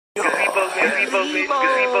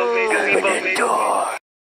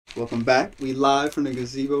Welcome back. We live from the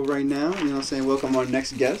gazebo right now. You know what I'm saying? Welcome our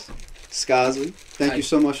next guest, Skozzlee. Thank you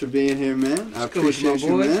so much for being here, man. I appreciate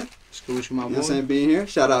you, man. You know what I'm saying? Being here.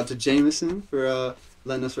 Shout out to Jameson for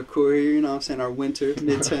letting us record here. You know what I'm saying? Our winter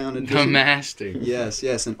Midtown edition. The master.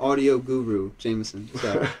 Yes, an audio guru, Jameson.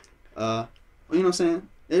 So, you know what I'm saying?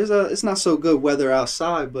 It's not so good weather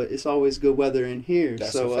outside, but it's always good weather in here.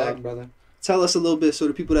 That's so, a fact, brother. Tell us a little bit, so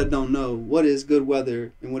the people that don't know, what is good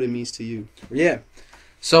weather and what it means to you. Yeah.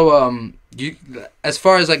 So, as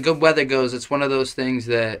far as like good weather goes, it's one of those things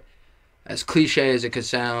that, as cliche as it could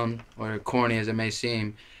sound or corny as it may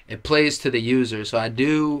seem, it plays to the user. So I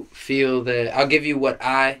do feel that I'll give you what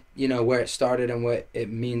where it started and what it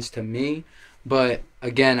means to me. But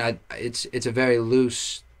again, it's a very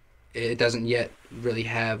loose. It doesn't yet really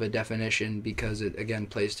have a definition because it again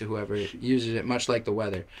plays to whoever uses it, much like the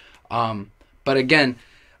weather. But again,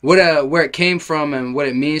 where it came from and what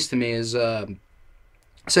it means to me is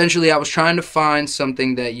essentially I was trying to find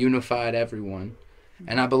something that unified everyone.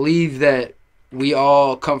 And I believe that we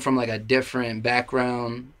all come from like a different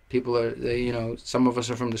background. People are, some of us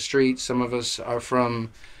are from the streets. Some of us are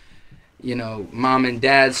from, mom and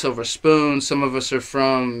dad silver spoon. Some of us are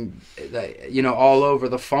from, all over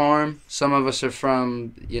the farm. Some of us are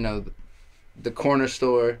from, the corner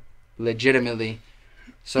store legitimately.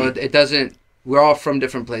 So it doesn't, we're all from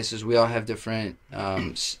different places. We all have different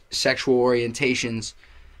sexual orientations.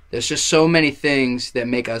 There's just so many things that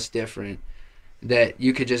make us different that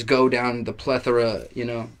you could just go down the plethora,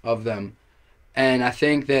 of them. And I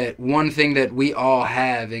think that one thing that we all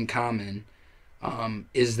have in common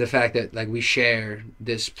is the fact that like we share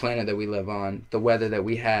this planet that we live on, the weather that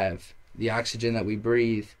we have, the oxygen that we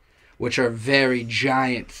breathe, which are very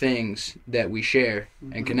giant things that we share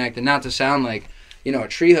and connect. And not to sound like, a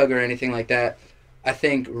tree hug or anything like that. I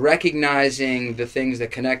think recognizing the things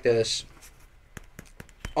that connect us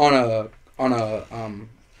on a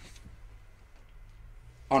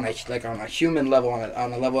human level,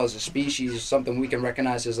 on a level as a species, something we can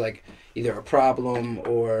recognize as like either a problem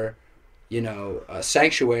or a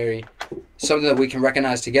sanctuary, something that we can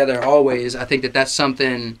recognize together always. I think that that's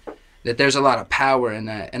something that there's a lot of power in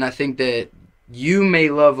that. And I think that you may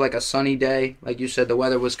love like a sunny day, like you said, the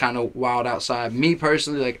weather was kind of wild outside. Me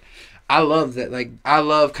personally, like I love that. Like I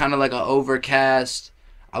love kind of like an overcast.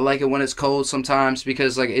 I like it when it's cold sometimes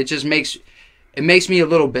because like it makes me a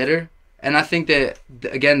little bitter. And I think that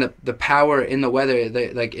again the power in the weather,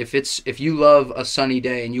 like if you love a sunny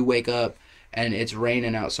day and you wake up and it's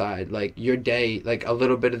raining outside, like your day, like a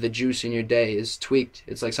little bit of the juice in your day is tweaked.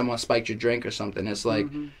 It's like someone spiked your drink or something. It's like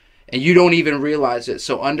and you don't even realize it.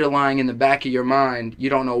 So underlying in the back of your mind, you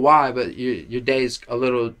don't know why, but your day's a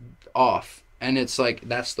little off. And it's like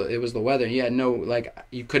it was the weather. You had no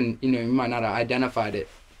you couldn't, you might not have identified it.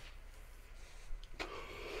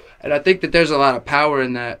 And I think that there's a lot of power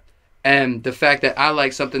in that. And the fact that I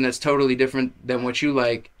like something that's totally different than what you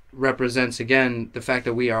like represents, again, the fact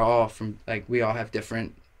that we are all from, like, we all have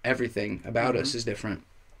different, everything about us is different.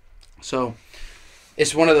 So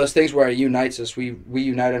it's one of those things where it unites us. We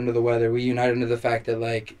unite under the weather. We unite under the fact that,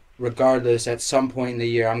 like, regardless, at some point in the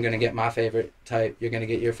year, I'm going to get my favorite type. You're going to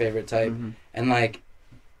get your favorite type. And, like,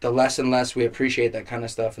 the less and less we appreciate that kind of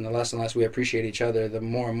stuff and the less and less we appreciate each other, the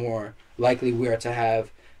more and more likely we are to have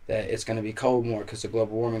that it's going to be cold more because of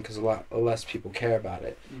global warming, because a lot less people care about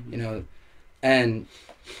it, and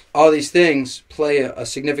all these things play a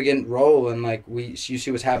significant role in, like, you see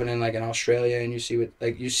what's happening, like, in Australia, and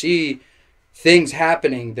you see things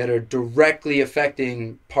happening that are directly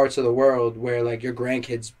affecting parts of the world where, like, your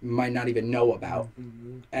grandkids might not even know about,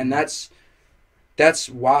 and that's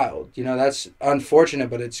wild, that's unfortunate,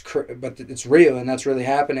 but it's real, and that's really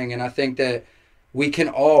happening. And I think that we can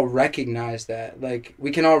all recognize that. Like,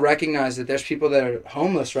 we can all recognize that there's people that are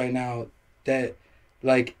homeless right now that,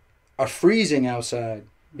 like, are freezing outside.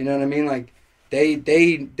 You know what I mean? Like, they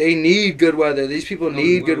need good weather. These people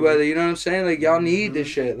need good weather. You know what I'm saying? Like, y'all need this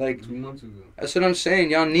shit. Like, that's what I'm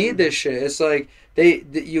saying. Y'all need this shit. It's like,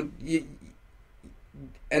 you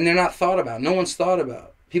and they're not thought about. No one's thought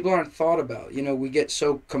about. People aren't thought about. We get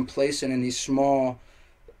so complacent in these small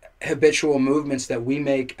habitual movements that we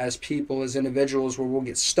make as people, as individuals, where we'll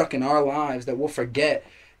get stuck in our lives that we'll forget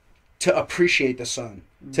to appreciate the sun,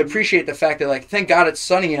 to appreciate the fact that, like, thank God it's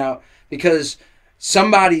sunny out because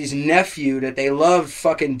somebody's nephew that they love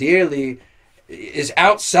fucking dearly is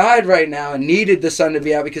outside right now and needed the sun to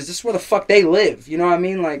be out because this is where the fuck they live. You know what I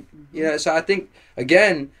mean? Like, so I think,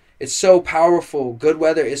 again, it's so powerful. Good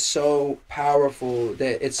weather is so powerful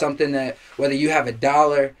that it's something that whether you have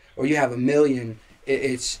 $1 or you have $1 million,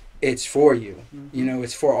 it's it's for you. You know,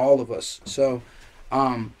 it's for all of us. So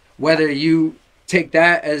whether you take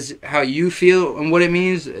that as how you feel and what it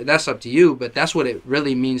means, that's up to you, but that's what it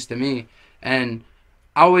really means to me. And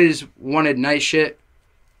I always wanted nice shit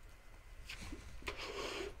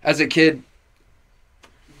as a kid,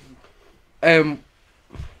 and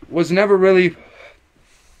was never really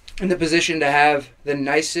in the position to have the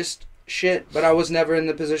nicest shit, but I was never in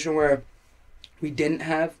the position where we didn't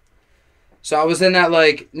have. So I was in that,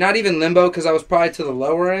 like, not even limbo, because I was probably to the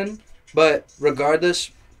lower end, but regardless,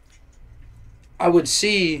 I would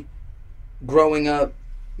see growing up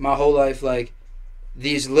my whole life, like,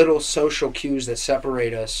 these little social cues that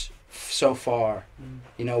separate us so far.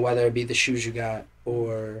 You know, whether it be the shoes you got,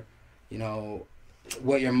 or, you know,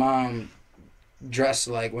 what your mom dressed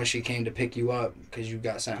like when she came to pick you up because you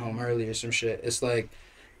got sent home early or some shit. It's like,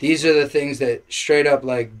 these are the things that straight up,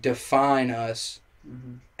 like, define us,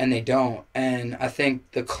 and they don't. And I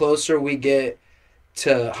think the closer we get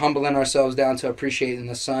to humbling ourselves down to appreciating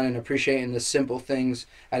the sun and appreciating the simple things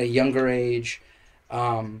at a younger age,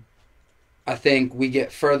 I think we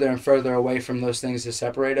get further and further away from those things that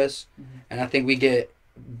separate us. And I think we get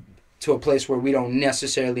to a place where we don't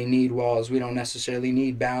necessarily need walls. We don't necessarily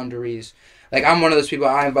need boundaries. Like, I'm one of those people,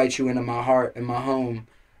 I invite you into my heart and my home,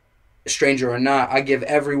 stranger or not. I give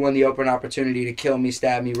everyone the open opportunity to kill me,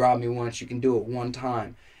 stab me, rob me once. You can do it one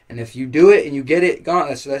time. And if you do it and you get it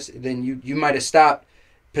gone, then you might have stopped.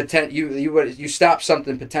 You stopped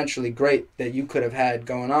something potentially great that you could have had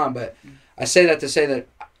going on. But I say that to say that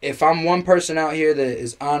if I'm one person out here that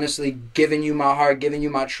is honestly giving you my heart, giving you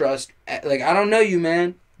my trust, like, I don't know you,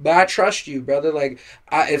 man, but I trust you, brother. Like,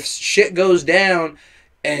 if shit goes down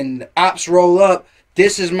and ops roll up,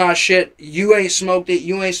 this is my shit. You ain't smoked it.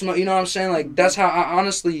 You ain't smoked. You know what I'm saying? Like, that's how I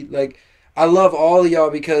honestly, like, I love all of y'all,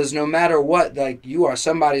 because no matter what, like, you are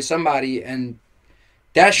somebody, and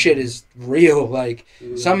that shit is real. Like,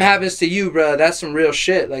 something happens to you, bro, that's some real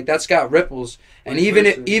shit. Like, that's got ripples. And even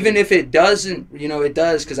if it doesn't, you know, it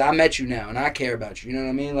does, because I met you now and I care about you. You know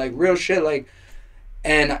what I mean? Like, real shit. Like,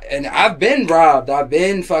 and I've been robbed. I've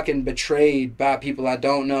been fucking betrayed by people I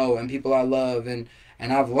don't know and people I love, and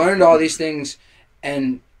I've learned all these things,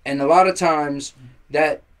 and a lot of times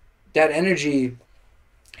that energy,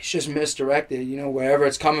 it's just misdirected, you know, wherever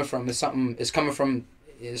it's coming from. It's coming from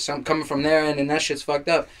their end, and that shit's fucked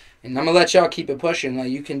up. And I'm gonna let y'all keep it pushing. Like,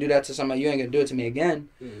 you can do that to somebody, you ain't gonna do it to me again.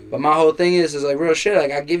 But my whole thing is like, real shit.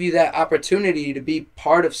 Like, I give you that opportunity to be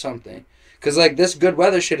part of something. Cause, like, this good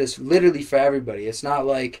weather shit is literally for everybody. It's not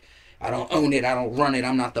like I don't own it, I don't run it,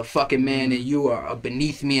 I'm not the fucking man, and you are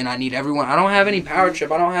beneath me, and I need everyone. I don't have any power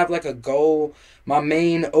trip. I don't have, like, a goal. My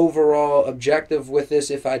main overall objective with this,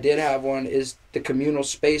 if I did have one, is the communal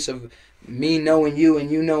space of me knowing you and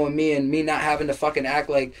you knowing me, and me not having to fucking act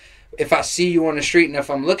like, if I see you on the street and if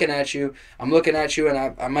I'm looking at you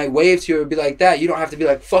and I might wave to you or be like that. You don't have to be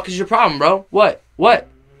like, fuck is your problem, bro? What?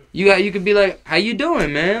 You could be like, how you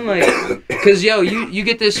doing, man? Like, cause yo, you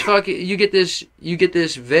get this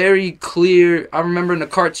very clear. I remember in the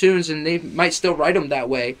cartoons, and they might still write them that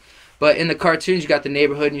way, but in the cartoons, you got the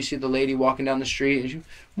neighborhood, and you see the lady walking down the street, and you,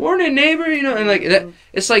 morning neighbor, you know, and like that.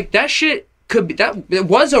 It's like that shit could be that. It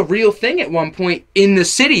was a real thing at one point in the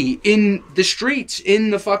city, in the streets, in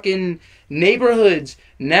the fucking neighborhoods.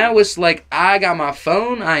 Now it's like, I got my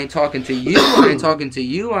phone, I ain't talking to you, I ain't talking to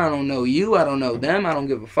you, I don't know you, I don't know them, I don't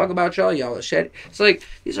give a fuck about y'all, y'all are shit. It's like,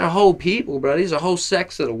 these are whole people, bro. These are whole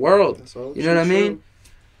sects of the world. You know what I mean?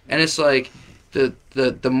 And it's like,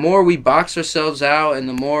 the more we box ourselves out, and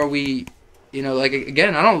the more we, you know, like,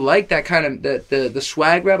 again, I don't like that kind of, the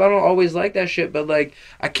swag rap, I don't always like that shit, but, like,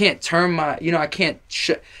 I can't turn my, you know, I can't,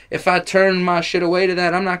 if I turn my shit away to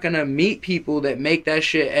that, I'm not gonna meet people that make that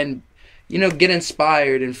shit and, you know, get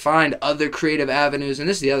inspired and find other creative avenues. And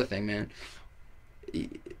this is the other thing, man.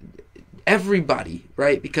 Everybody,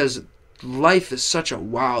 right? Because life is such a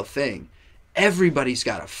wild thing. Everybody's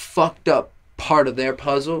got a fucked up part of their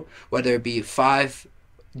puzzle, whether it be 5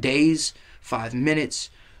 days, 5 minutes,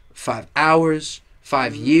 5 hours,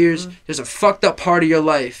 5 years. There's a fucked up part of your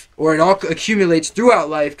life, or it all accumulates throughout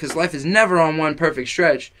life, because life is never on one perfect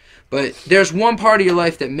stretch. But there's one part of your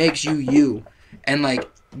life that makes you you. And, like,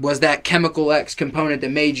 was that chemical X component that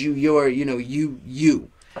made you your, you know, you.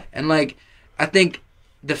 And, like, I think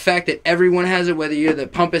the fact that everyone has it, whether you're the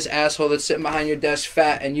pompous asshole that's sitting behind your desk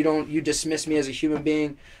fat and you dismiss me as a human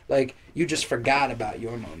being, like, you just forgot about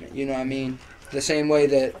your moment. You know what I mean? The same way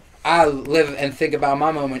that I live and think about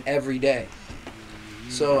my moment every day.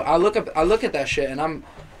 So I look at that shit, and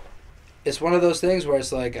it's one of those things where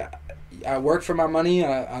it's like, I work for my money.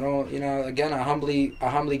 I don't, you know, again, I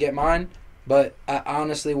humbly get mine. But I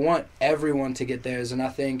honestly want everyone to get theirs, and I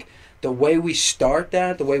think the way we start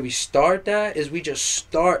that is we just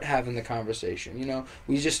start having the conversation. You know,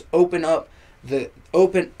 we just open up the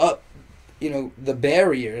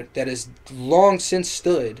barrier that has long since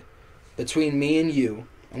stood between me and you,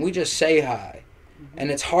 and we just say hi.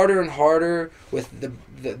 And it's harder and harder with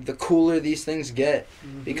the cooler these things get,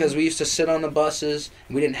 because we used to sit on the buses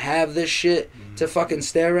and we didn't have this shit to fucking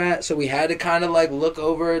stare at, so we had to kind of like look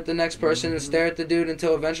over at the next person and stare at the dude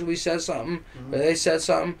until eventually we said something or they said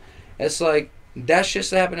something. It's like that's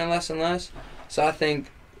just happening less and less. So I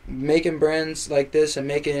think making brands like this and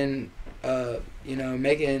making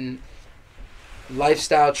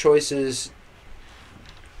lifestyle choices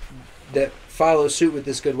that follow suit with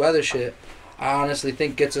this good weather shit, I honestly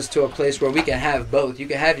think gets us to a place where we can have both. You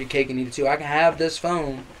can have your cake and eat it too. I can have this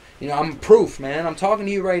phone. You know, I'm proof, man. I'm talking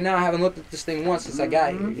to you right now. I haven't looked at this thing once since I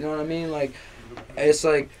got here. You know what I mean? Like, it's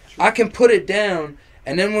like I can put it down,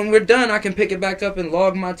 and then when we're done, I can pick it back up and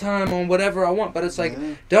log my time on whatever I want. But it's like,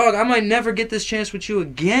 dog, I might never get this chance with you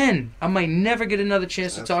again. I might never get another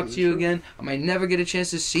chance to talk to you again. I might never get a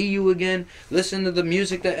chance to see you again, listen to the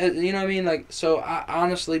music that, you know what I mean? Like, so I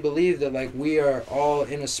honestly believe that, like, we are all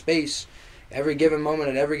in a space every given moment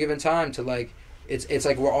at every given time to, like, it's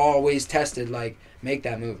like we're always tested, like, make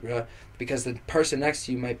that move, bro. Because the person next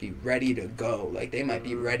to you might be ready to go. Like, they might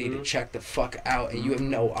be ready to check the fuck out, and you have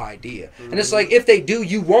no idea. And it's like, if they do,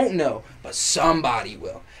 you won't know. But somebody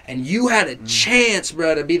will. And you had a chance,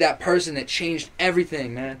 bro, to be that person that changed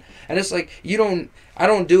everything, man. And it's like, I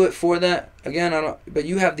don't do it for that. Again, but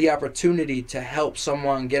you have the opportunity to help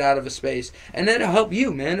someone get out of a space. And then it'll help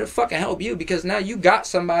you, man. It'll fucking help you, because now you got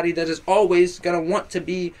somebody that is always going to want to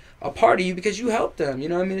be a part of you because you helped them. You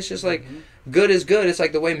know what I mean? It's just like, good is good. It's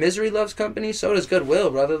like the way misery loves company, so does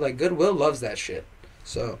goodwill, brother. Like, goodwill loves that shit.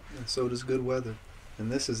 So. And so does good weather.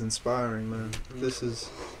 And this is inspiring, man. This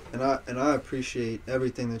is, and I appreciate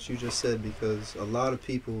everything that you just said, because a lot of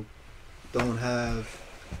people don't have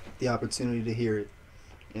the opportunity to hear it.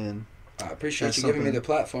 And I appreciate you giving me the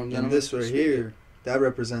platform, gentlemen. And this right here, that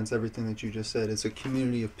represents everything that you just said. It's a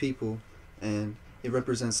community of people, and it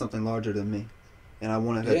represents something larger than me. And I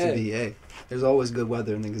wanted that to be, hey, there's always good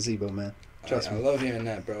weather in the gazebo, man. Trust me. I love hearing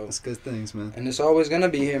that, bro. It's good things, man. And it's always going to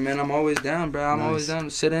be here, man. I'm always down, bro. I'm always down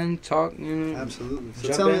to sit in, talk. You know, absolutely.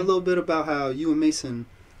 So tell me a little bit about how you and Mason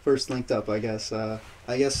first linked up, I guess.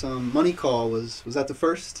 Money Call, was that the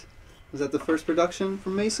first? Was that the first production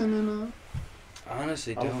from Mason? And I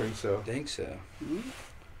honestly don't think so.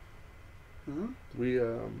 Mm-hmm.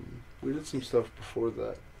 We did some stuff before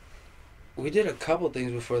that. We did a couple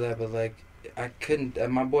things before that, but, like, I couldn't.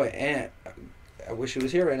 My boy Ant, I wish he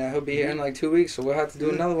was here right now. He'll be here in like 2 weeks, so we'll have to do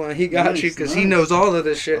another one. He got you because he knows all of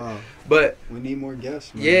this shit. But we need more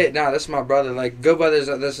guests, man. Yeah, that's my brother. Like, Good Brothers,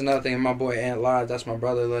 that's another thing. My boy Ant Live, that's my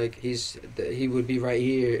brother. Like, he would be right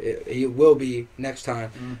here. He will be next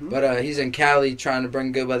time. But he's in Cali trying to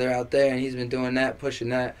bring Good Brother out there, and he's been doing that, pushing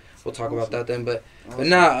that. We'll talk about that then. But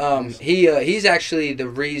he's actually the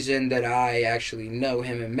reason that I actually know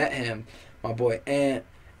him and met him. My boy Ant.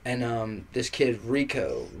 And this kid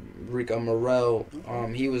Rico Morel,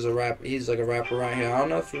 he was a rap. He's like a rapper around here. I don't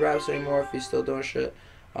know if he raps anymore, if he's still doing shit.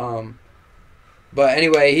 But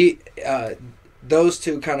anyway, those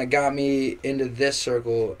two kind of got me into this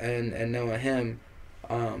circle and knowing him.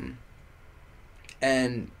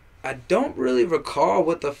 And I don't really recall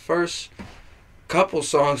what the first couple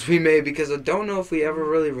songs we made, because I don't know if we ever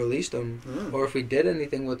really released them or if we did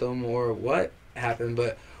anything with them or what happened.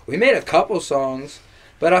 But we made a couple songs.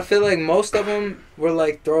 But I feel like most of them were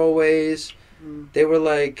like throwaways. They were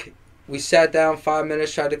like, we sat down 5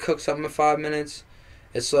 minutes, tried to cook something in 5 minutes.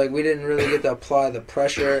 It's like we didn't really get to apply the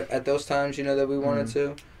pressure at those times, you know, that we wanted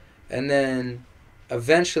to. And then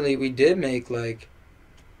eventually we did make, like,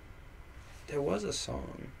 there was a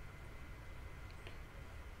song.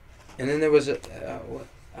 And then there was a,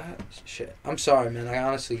 shit. I'm sorry, man. I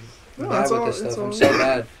honestly, bad with this stuff. I'm so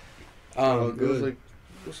bad.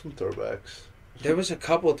 There's some throwbacks. There was a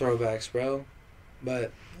couple throwbacks, bro,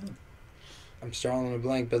 but I'm drawing a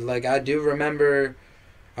blank. But, like, I remember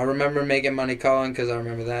making Money Calling, because I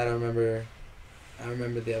remember that. I remember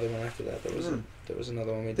the other one after that. There was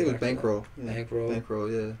another one we did. I think it was Bankroll. Yeah.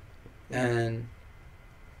 Bankroll, yeah. And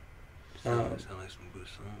sound like some good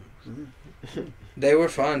songs. They were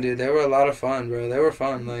fun, dude. They were a lot of fun, bro. They were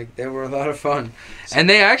fun. Like, they were a lot of fun, and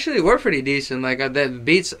they actually were pretty decent. Like, the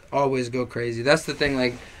beats always go crazy. That's the thing.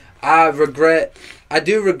 Like, I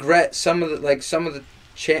do regret some of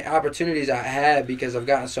the opportunities I had, because I've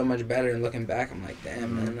gotten so much better, and looking back I'm like,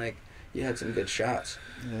 damn, man, like, you had some good shots.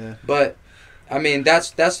 Yeah. But I mean,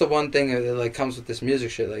 that's the one thing that like comes with this music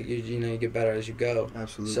shit. Like you know, you get better as you go.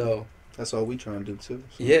 Absolutely. So that's all we trying to do too.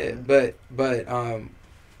 So, yeah, but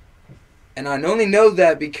and I only know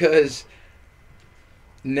that because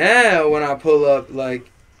now when I pull up, like,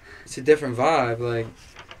 it's a different vibe. Like,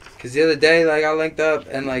 cause the other day, like, I linked up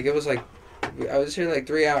and like it was like I was here like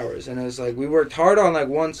 3 hours, and it was like we worked hard on like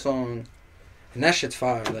one song. And that shit's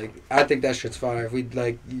fire. Like, I think that shit's fire. If we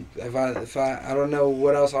like, if I don't know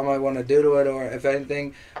what else I might want to do to it or if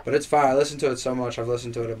anything, but it's fire. I listen to it so much. I've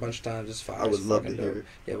listened to it a bunch of times. It's fire. I would love to hear it.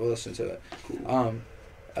 Yeah, we'll listen to it. Cool.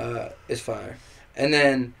 It's fire. And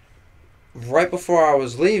then, right before I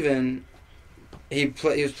was leaving, he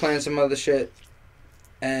was playing some other shit,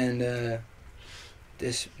 and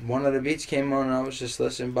this one of the beats came on, and I was just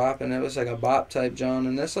listening, bopping. It was like a bop type John,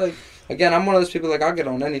 and that's like. Again, I'm one of those people, like, I'll get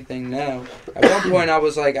on anything now. At one point, I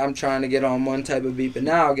was like, I'm trying to get on one type of beat, but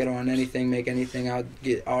now I'll get on anything, make anything. I'll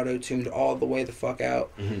get auto-tuned all the way the fuck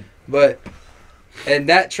out. Mm-hmm. But, and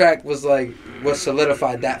that track was, like, what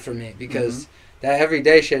solidified that for me, because that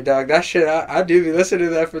everyday shit, dog, that shit, I do be listening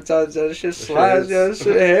to that for times. That shit slaps, yo. That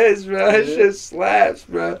shit hits, bro. That shit slaps,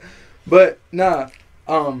 bro. But, nah,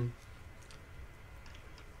 I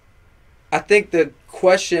think the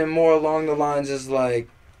question more along the lines is, like,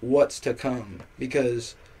 what's to come,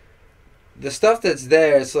 because the stuff that's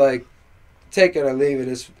there, it's like take it or leave it.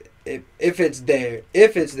 If it's there,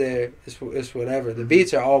 it's whatever. The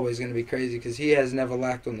beats are always going to be crazy because he has never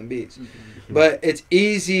lacked on the beats. But it's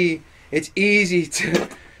easy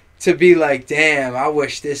to be like, I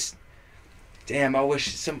wish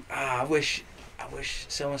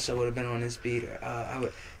so and so would have been on this beat, or as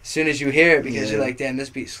soon as you hear it, because you're like, damn, this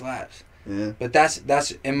beat slaps. Yeah. But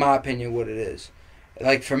that's in my opinion what it is.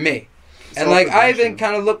 Like for me, and like I even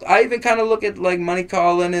kind of look at like Money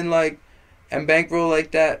Calling and Bankroll like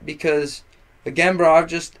that, because again, bro,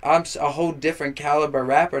 I'm a whole different caliber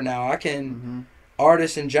rapper now. I can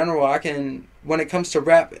artists in general. I can, when it comes to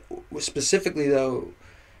rap specifically though,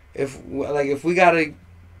 if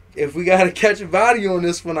we gotta catch a body on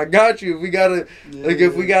this one, I got you. If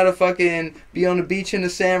we gotta fucking be on the beach in the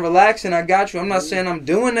sand relaxing, I got you. I'm not saying I'm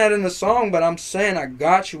doing that in the song, but I'm saying I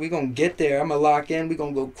got you. We gonna get there. I'm gonna lock in. We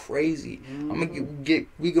gonna go crazy.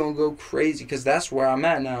 We gonna go crazy, because that's where I'm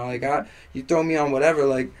at now. Like you throw me on whatever,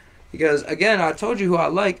 like, because again, I told you who I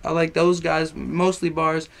like. I like those guys, mostly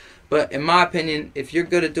bars. But in my opinion, if you're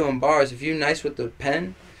good at doing bars, if you're nice with the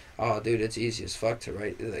pen, oh, dude, it's easy as fuck to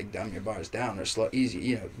write, like, dumb your bars down or slow, easy,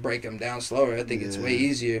 you know, break them down slower. I think it's way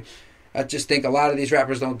easier. I just think a lot of these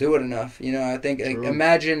rappers don't do it enough. You know, I think, like,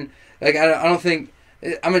 imagine, like, I don't think,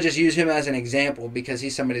 I'm going to just use him as an example because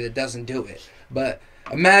he's somebody that doesn't do it. But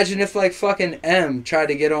imagine if, like, fucking M tried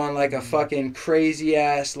to get on, like, a fucking crazy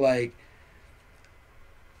ass, like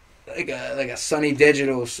a Sunny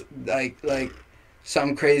Digital, like,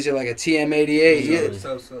 something crazy like a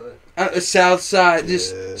TM88. Southside,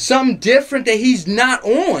 just something different that he's not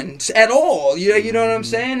on at all. You know what I'm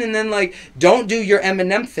saying? And then, like, don't do your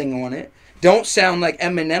Eminem thing on it. Don't sound like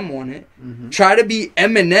Eminem on it. Try to be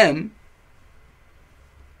Eminem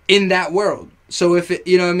in that world. So if it,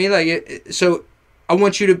 you know what I mean? Like, so I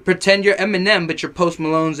want you to pretend you're Eminem, but you're Post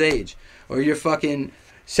Malone's age, or you're fucking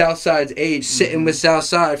Southside's age, sitting with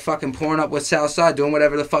Southside, fucking pouring up with Southside, doing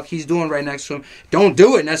whatever the fuck he's doing right next to him. Don't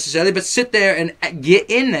do it necessarily, but sit there and get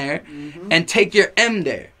in there and take your M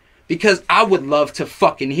there. Because I would love to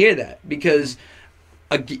fucking hear that. Because,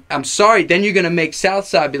 I'm sorry, then you're going to make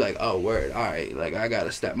Southside be like, oh, word, all right, like, I got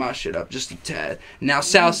to step my shit up just a tad. Now,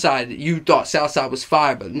 Southside, you thought Southside was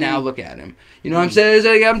fire, but now look at him. You know what I'm saying? It's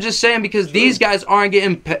like, I'm just saying, because these guys aren't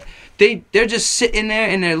getting... They're just sitting there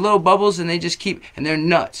in their little bubbles, and they just keep, and they're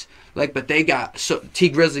nuts. Like, but they got, so T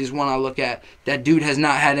Grizzly is one I look at. That dude has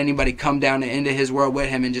not had anybody come down into his world with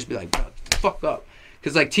him and just be like, bro, fuck up.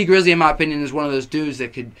 Because, like, T Grizzly, in my opinion, is one of those dudes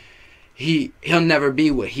that he'll never be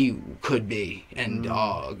what he could be. And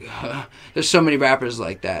dog, there's so many rappers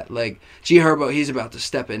like that. Like G Herbo, he's about to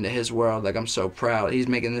step into his world. Like, I'm so proud. He's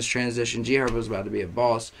making this transition. G Herbo's about to be a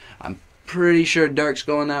boss. I'm pretty sure Dirk's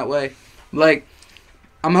going that way. Like,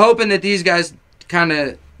 I'm hoping that these guys kind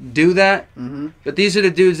of do that. But these are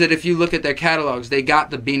the dudes that, if you look at their catalogs, they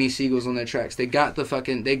got the Beanie Siegels on their tracks. They got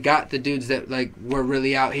the dudes that, like, were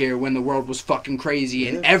really out here when the world was fucking crazy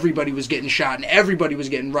and everybody was getting shot and everybody was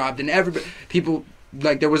getting robbed and people,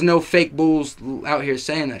 like, there was no fake bulls out here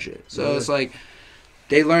saying that shit. So it's like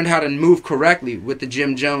they learned how to move correctly with the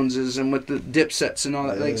Jim Joneses and with the Dipsets and all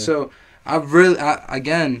that. Like, so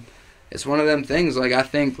again, it's one of them things. Like, I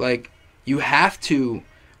think, like, you have to,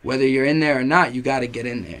 whether you're in there or not, you got to get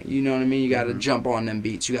in there. You know what I mean? You got to jump on them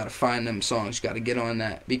beats. You got to find them songs. You got to get on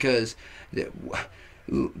that, because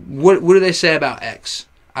what do they say about X?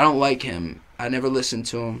 I don't like him. I never listened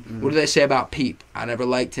to him. What do they say about Peep? I never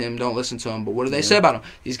liked him. Don't listen to him. But what do they say about him?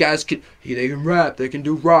 These guys they can rap. They can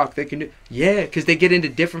do rock. They can do because they get into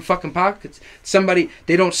different fucking pockets.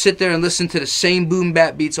 They don't sit there and listen to the same boom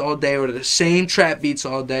bap beats all day or the same trap beats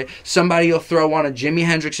all day. Somebody will throw on a Jimi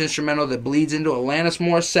Hendrix instrumental that bleeds into a Alanis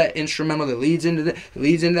Morissette instrumental that leads into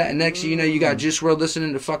that. And next thing you know, you got Juice WRLD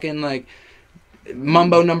listening to fucking like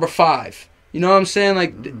Mambo Number 5. You know what I'm saying?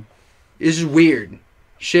 Like it's just weird.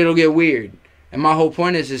 Shit'll get weird. And my whole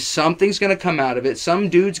point is something's going to come out of it. Some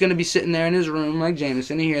dude's going to be sitting there in his room like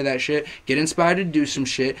Jameson and hear that shit, get inspired to do some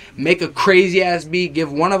shit, make a crazy-ass beat,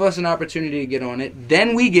 give one of us an opportunity to get on it.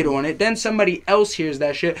 Then we get on it. Then somebody else hears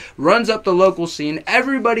that shit, runs up the local scene.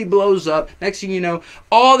 Everybody blows up. Next thing you know,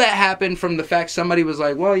 all that happened from the fact somebody was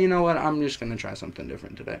like, well, you know what? I'm just going to try something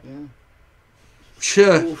different today. Yeah.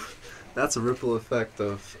 Sure. Oof. That's a ripple effect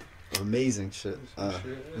of amazing shit.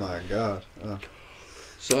 My God.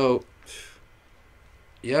 So...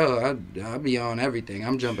 Yo, I'll be on everything.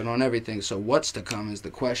 I'm jumping on everything. So what's to come is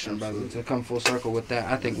the question, brother. To come full circle with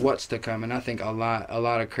that, I think what's to come, and I think a lot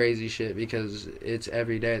of crazy shit because it's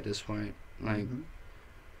every day at this point. Like,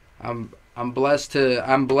 I'm blessed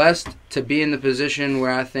to be in the position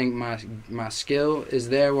where I think my skill is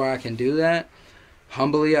there where I can do that.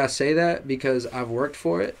 Humbly, I say that because I've worked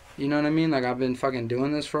for it. You know what I mean? Like I've been fucking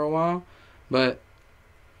doing this for a while, but.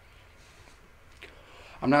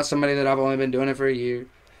 I'm not somebody that I've only been doing it for a year.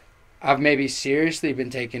 I've maybe seriously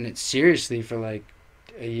been taking it seriously for like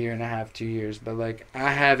a year and a half, 2 years. But like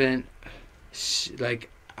I haven't,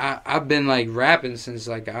 like I've been like rapping since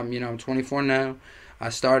like I'm 24 now. I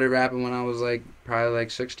started rapping when I was like probably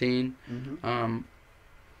like 16,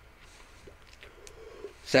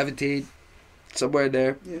 17, somewhere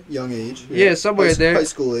there. Yeah, young age. Yeah, somewhere there. High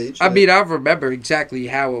school age. I mean, I remember exactly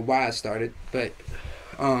how or why I started, but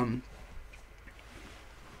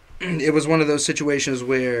it was one of those situations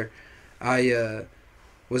where I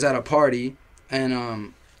was at a party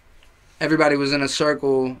and everybody was in a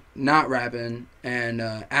circle not rapping and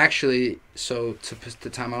actually, so to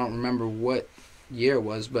the time I don't remember what year it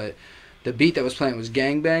was, but the beat that was playing was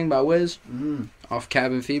Gang Bang by Wiz off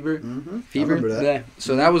Cabin Fever. Fever? I remember that. Yeah.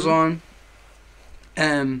 So that was on.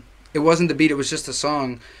 It wasn't the beat, it was just a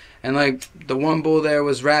song. And, like, the one bull there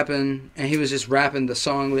was rapping, and he was just rapping the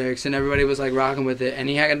song lyrics, and everybody was, like, rocking with it. And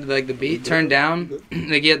he had, like, the beat turned down.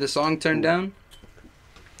 Like, he had the song turned down.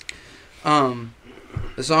 The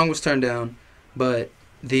song was turned down, but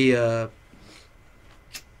the,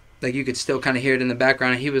 like, you could still kind of hear it in the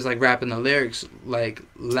background. And he was, like, rapping the lyrics, like,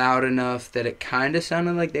 loud enough that it kind of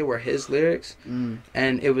sounded like they were his lyrics. And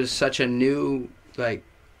it was such a new, like,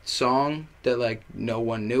 song that like no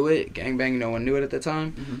one knew it. Gangbang, no one knew it at the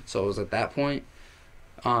time. So it was at that point.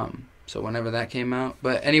 So whenever that came out.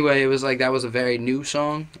 But anyway, it was like that was a very new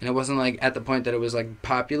song, and it wasn't like at the point that it was like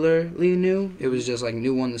popularly new. It was just like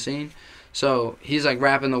new on the scene. So he's like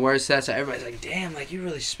rapping the words to that, so everybody's like, damn, like you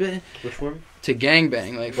really spit. Which one? To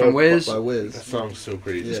Gangbang, like from Wiz. By Wiz. That song's so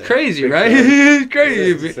crazy. It's crazy, right? It's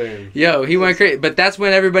crazy. Yeah, yo, he went crazy. But that's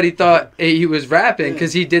when everybody thought he was rapping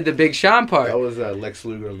because he did the Big Sean part. That was Lex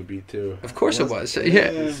Luger on the beat too. Of course it was. So, yeah.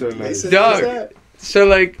 It's so nice. Dog. So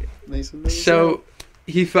like, Mason so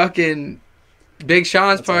he fucking Big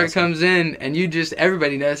Sean's part comes in, and you just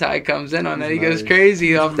everybody knows how he comes in on that. He goes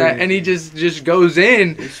crazy off that, and he just goes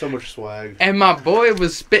in. There's so much swag. And my boy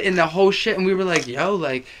was spitting the whole shit, and we were like, yo,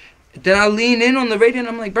 like. Then I lean in on the radio and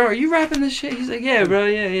I'm like, bro, are you rapping this shit? He's like, yeah, bro,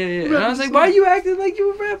 yeah. And I was like, why are you acting like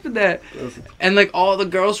you were rapping that? And like all the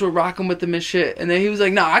girls were rocking with him and shit. And then he was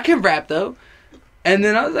like, nah, I can rap though. And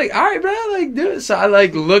then I was like, all right, bro, like do it. So I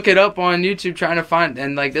like look it up on YouTube trying to find,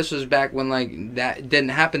 and like this was back when like that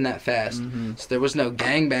didn't happen that fast. So there was no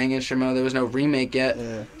gangbang instrumental, there was no remake yet.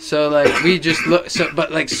 So like we just looked,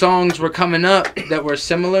 but like songs were coming up that were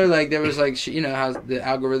similar. Like there was like you know how the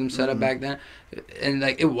algorithm set up back then. And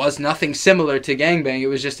like it was nothing similar to Gangbang. It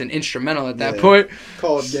was just an instrumental at that point.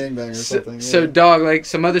 Called Gangbang or something. So dog, like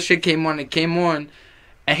some other shit came on. It came on,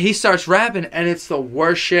 and he starts rapping, and it's the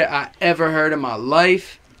worst shit I ever heard in my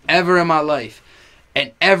life,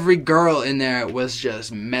 And every girl in there was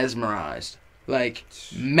just mesmerized,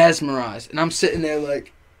 And I'm sitting there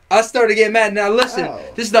like, I started getting mad. Now listen,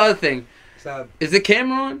 this is the other thing. Is the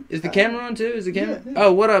camera on? Is the camera on too? Is the camera? Yeah.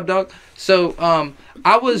 Oh, what up, dog? So,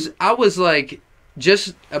 I was like,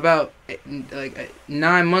 just about like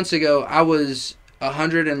 9 months ago, I was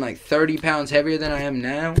 130 pounds heavier than I am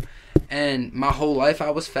now, and my whole life I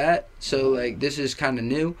was fat. So like, this is kind of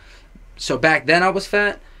new. So back then I was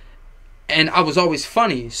fat, and I was always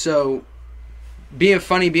funny. So, being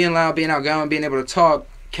funny, being loud, being outgoing, being able to talk,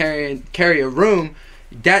 carry a room.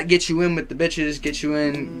 that gets you in with the bitches, gets you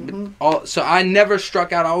in. Mm-hmm. All so I never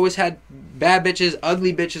struck out. I always had bad bitches,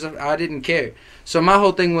 ugly bitches. I didn't care. So my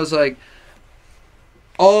whole thing was like,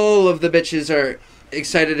 all of the bitches are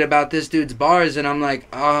excited about this dude's bars, and I'm like,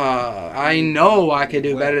 I know I could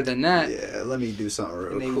do better than that. Yeah, let me do something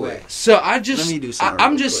real quick. So I just, Let me do something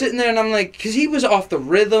I'm real just quick. sitting there, and I'm like, because he was off the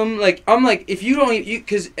rhythm. Like, I'm like, if you don't,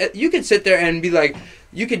 because you could sit there and be like,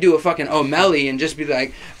 you could do a fucking O'Malley and just be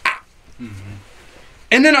like, ah.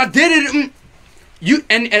 And then I did it.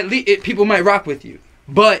 And at least people might rock with you,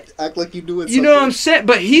 but Act like you doing. you know what I'm saying.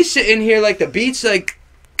 But he's sitting here like the beat's like.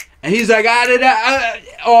 And he's like,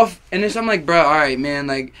 off. And I'm like, bro, all right, man.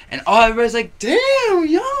 Like, and everybody's like, damn,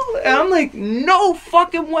 yo. And I'm like, no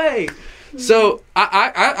fucking way. So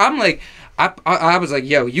I'm like, I was like,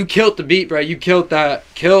 yo, you killed the beat, bro. You killed that.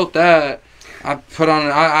 I put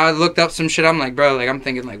on, I looked up some shit. I'm like, bro, like, I'm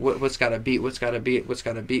thinking, like, what's got a beat? What's got a beat? What's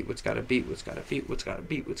got a beat? What's got a beat? What's got a beat? What's got a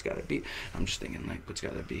beat? What's got a beat? I'm just thinking, like, what's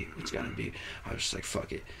got a beat? What's got a beat? I was just like,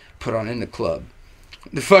 fuck it. Put on In the Club.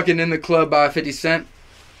 The fucking In the Club by 50 Cent.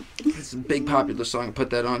 It's a big popular song. I put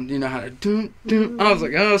that on. You know how to do. I was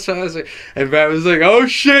like, oh, so I was like, and Brad was like, oh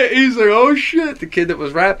shit. He's like, oh shit. The kid that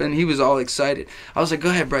was rapping, he was all excited. I was like, go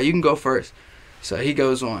ahead, bro. You can go first. So he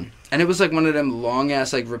goes on, and it was like one of them long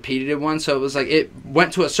ass like repeated ones. So it was like it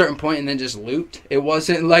went to a certain point and then just looped. It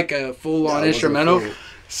wasn't like a full on instrumental.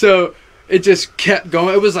 So it just kept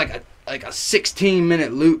going. It was like a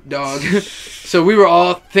 16-minute loop, dog. So we were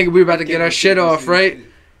all thinking we were about to get our shit off, right?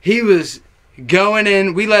 He was going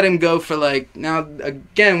in, we let him go for like, now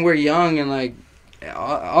again, we're young and like,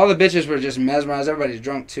 all the bitches were just mesmerized. Everybody's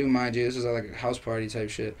drunk too, mind you. This is like a house party type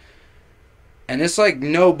shit. And it's like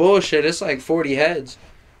no bullshit, it's like 40 heads.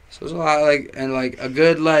 So it's a lot, like, and like a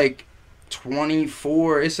good like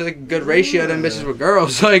 24, it's a good ratio of them bitches were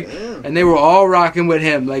girls. Like, and they were all rocking with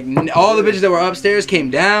him. Like, all the bitches that were upstairs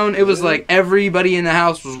came down. It was like everybody in the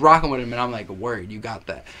house was rocking with him. And I'm like, word, you got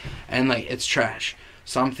that. And like, it's trash.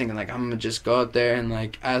 So I'm thinking, like, I'm going to just go up there and,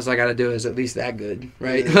 like, all I got to do is at least that good,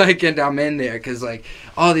 right? Yeah. Like, and I'm in there because, like,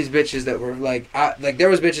 all these bitches that were, like, there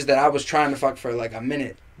was bitches that I was trying to fuck for, like, a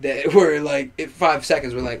minute that were, like, 5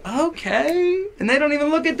 seconds were like, okay. And they don't even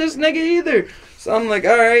look at this nigga either. So I'm like,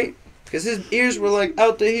 all right. Because his ears were, like,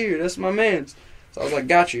 out to here. That's my man's. So I was like,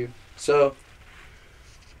 got you. So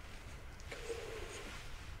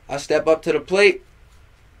I step up to the plate.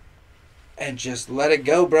 And just let it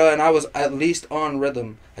go, bro. And I was at least on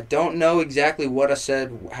rhythm. I don't know exactly what I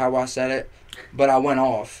said, how I said it, but I went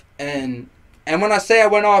off. And when I say I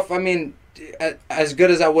went off, I mean as good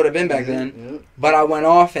as I would have been back then. Yeah. But I went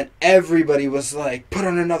off, and everybody was like, "Put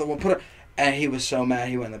on another one, put on." And he was so mad.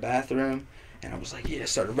 He went in the bathroom. And I was like, yeah,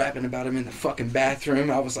 started rapping about him in the fucking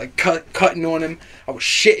bathroom. I was like cutting on him. I was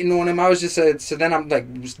shitting on him. I was just so then I'm like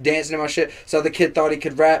was dancing in my shit. So the kid thought he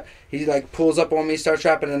could rap. He like pulls up on me, starts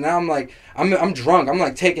rapping, and now I'm like, I'm drunk. I'm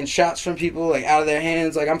like taking shots from people like out of their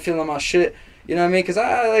hands. Like I'm feeling my shit. You know what I mean? Cause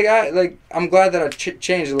I'm glad that I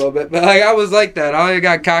changed a little bit. But like I was like that. I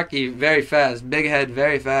got cocky very fast, big head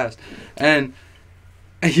very fast, and.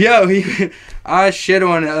 Yo, I shit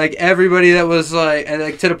on it, like, everybody that was, like, and,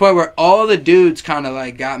 like, to the point where all the dudes kind of,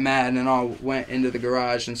 like, got mad and then all went into the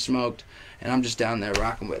garage and smoked, and I'm just down there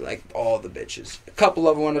rocking with, like, all the bitches. A couple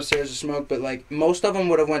of them went upstairs to smoke, but, like, most of them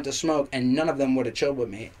would have went to smoke, and none of them would have chilled with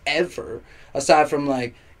me, ever, aside from,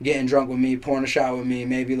 like, getting drunk with me, pouring a shot with me,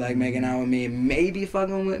 maybe, like, making out with me, maybe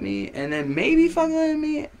fucking with me, and then maybe fucking with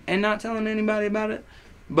me, and not telling anybody about it,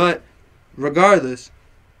 but regardless...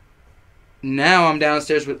 Now I'm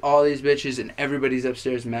downstairs with all these bitches and everybody's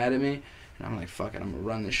upstairs mad at me. And I'm like, fuck it, I'm gonna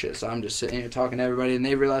run this shit. So I'm just sitting here talking to everybody and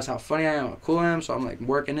they realize how funny I am, how cool I am. So I'm like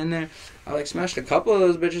working in there. I like smashed a couple of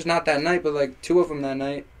those bitches, not that night, but like 2 of them that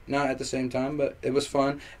night. Not at the same time, but it was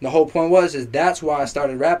fun. And the whole point is that's why I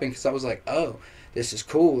started rapping, because I was like, oh, this is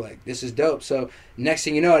cool. Like, this is dope. So next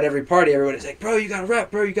thing you know, at every party, everybody's like, bro, you gotta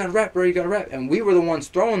rap, bro, you gotta rap, bro, you gotta rap. And we were the ones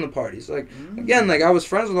throwing the parties. Like, again, like, I was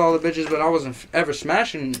friends with all the bitches, but I wasn't ever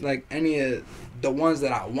smashing, like, any of the ones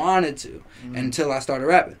that I wanted to until I started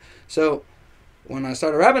rapping. So when I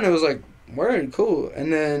started rapping, it was like, word, cool.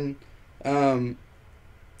 And then...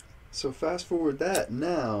 So fast forward that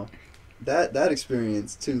now, that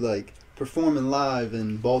experience to, like, performing live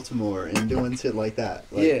in Baltimore and doing shit like that.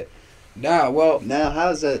 Like, yeah. Now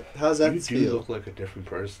how's that you feel? You look like a different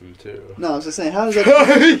person too. No, I'm just saying, how does that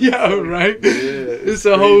feel? Yeah, right? Yeah, it's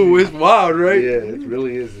it's wild, right? Yeah, it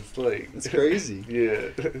really is. It's like... It's crazy. Yeah.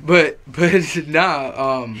 But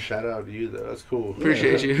nah, shout out to you though, that's cool.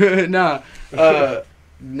 Appreciate you. Nah,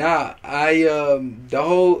 I, the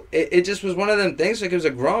whole, it just was one of them things, like, it was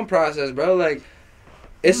a growing process, bro, like,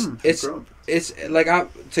 it's it's like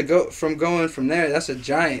going from there. That's a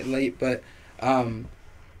giant leap, but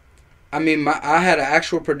I mean, I had an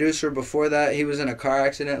actual producer before that. He was in a car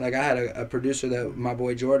accident. Like I had a producer that my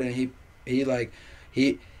boy Jordan. He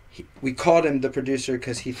we called him the producer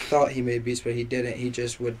because he thought he made beats, but he didn't. He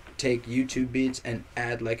just would take YouTube beats and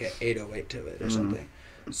add like an 808 to it or something.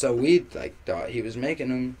 So we like thought he was making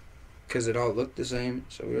them because it all looked the same.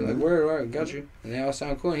 So we were like, "Word, got you." And they all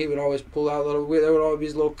sound cool. And he would always pull out there would always be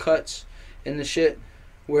these little cuts in the shit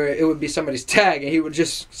where it would be somebody's tag, and he would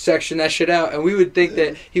just section that shit out, and we would think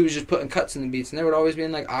that he was just putting cuts in the beats, and they would always be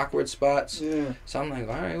in like awkward spots. Yeah. So I'm like,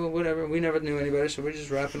 all right, well, whatever. We never knew any better, so we're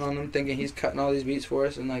just rapping on them, thinking he's cutting all these beats for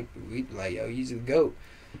us, and like yo, he's the GOAT.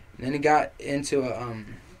 And then he got into a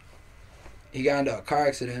car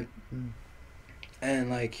accident, and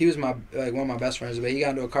like he was one of my best friends, but he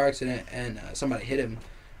got into a car accident, and somebody hit him,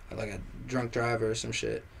 like a drunk driver or some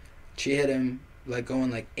shit. She hit him. Like going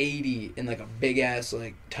like 80 in like a big ass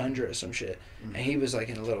like Tundra or some shit, and he was like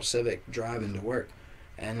in a little Civic driving to work,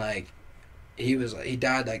 and like he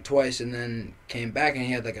died like twice, and then came back, and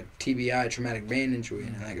he had like a TBI, traumatic brain injury,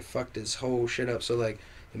 and like it fucked his whole shit up. So like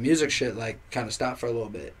the music shit like kind of stopped for a little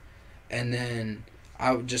bit, and then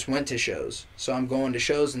I just went to shows. So I'm going to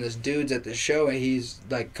shows, and this dude's at the show, and he's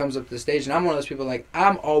like comes up to the stage, and I'm one of those people like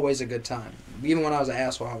I'm always a good time. Even when I was an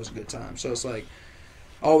asshole, I was a good time. So it's like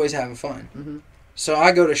always having fun. So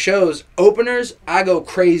I go to shows, openers, I go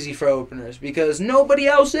crazy for openers because nobody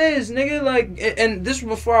else is, nigga. Like, and this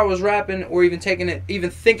was before I was rapping or even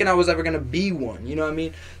thinking I was ever gonna be one. You know what I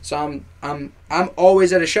mean? So I'm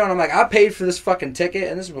always at a show, and I'm like, I paid for this fucking ticket,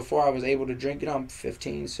 and this is before I was able to drink. You know, I'm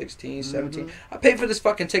 15, 16, 17. I paid for this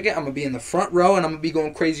fucking ticket. I'm gonna be in the front row, and I'm gonna be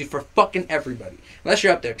going crazy for fucking everybody. Unless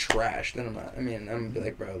you're up there trash, then I'm not. I mean, I'm gonna be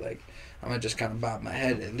like, bro, like, I'm gonna just kind of bob my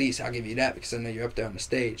head. At least I'll give you that because I know you're up there on the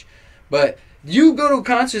stage. But you go to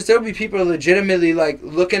concerts, there'll be people legitimately like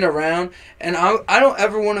looking around, and I don't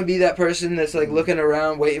ever want to be that person that's like looking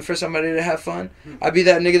around waiting for somebody to have fun. I'd be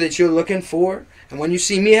that nigga that you're looking for, and when you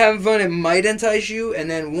see me having fun, it might entice you, and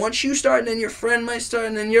then once you start, and then your friend might start,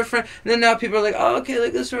 and then your friend, and then now people are like, oh, okay,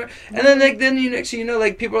 like this one, and then like next thing you know,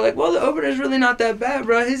 like people are like, well, the opener's really not that bad,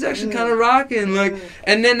 bro. He's actually kind of rocking, like,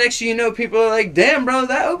 and then next thing you know, people are like, damn, bro,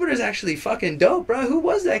 that opener's actually fucking dope, bro. Who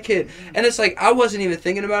was that kid? And it's like I wasn't even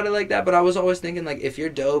thinking about it like that, but I was always thinking like, if you're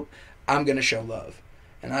dope, I'm gonna show love.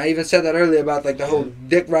 And I even said that earlier about like the whole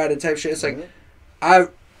dick rider type shit. It's like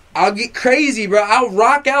I'll get crazy, bro. I'll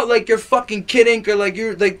rock out like you're fucking Kid Ink or like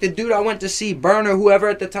you're like the dude I went to see, Burn or whoever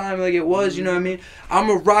at the time like it was, you know what I mean? I'm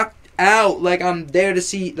gonna rock out like I'm there to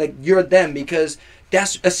see like you're them because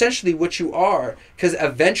that's essentially what you are. Because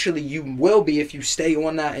eventually you will be, if you stay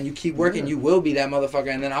on that and you keep working, you will be that motherfucker.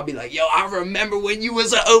 And then I'll be like, yo, I remember when you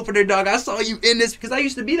was an opener, dog. I saw you in this. Because I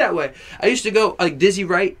used to be that way. I used to go, like, Dizzy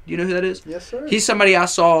Wright. You know who that is? Yes, sir. He's somebody I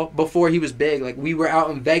saw before he was big. Like, we were out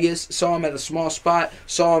in Vegas, saw him at a small spot,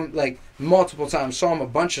 saw him, like, multiple times, saw him a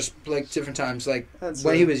bunch of, like, different times, like,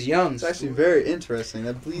 when he was young. It's actually very interesting.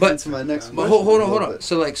 That bleeds into my next question. But hold on.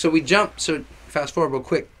 So we jump. So, fast forward real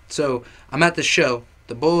quick. So, I'm at the show.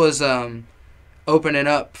 The Bull is opening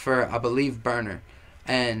up for, I believe, Burner.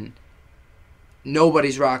 And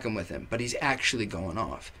nobody's rocking with him, but he's actually going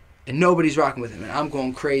off. And nobody's rocking with him. And I'm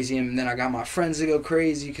going crazy. And then I got my friends to go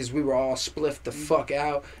crazy because we were all spliffed the fuck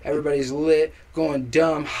out. Everybody's lit, going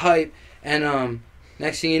dumb, hype. And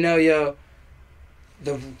next thing you know, yo,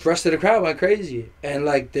 the rest of the crowd went crazy. And,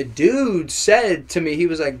 like, the dude said to me, he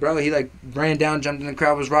was like, bro, he, like, ran down, jumped in the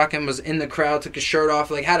crowd, was rocking, was in the crowd, took his shirt off,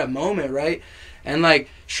 like, had a moment, right? And, like,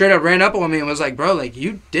 straight up ran up on me and was like, bro, like,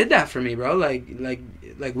 you did that for me, bro. Like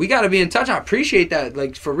we got to be in touch. I appreciate that.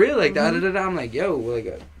 Like, for real. Like, da-da-da-da. I'm like, yo,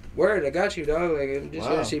 like, word, I got you, dog. Like, I'm just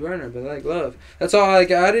here to see Burner. But, like, love. That's all. Like,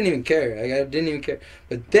 I didn't even care. Like, I didn't even care.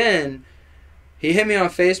 But then he hit me on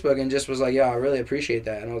Facebook and just was like, yo, I really appreciate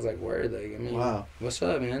that. And I was like, word. Like, I mean, what's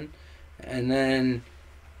up, man? And then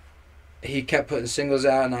he kept putting singles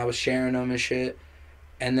out and I was sharing them and shit.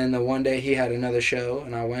 And then the one day he had another show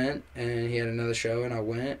and I went, and he had another show and I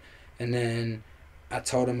went, and then I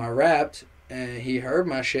told him I rapped, and he heard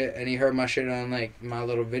my shit, and he heard my shit on like my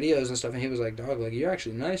little videos and stuff, and he was like, dog, like, you're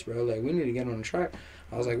actually nice, bro, like, we need to get on the track.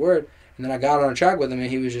 I was like, word. And then I got on the track with him,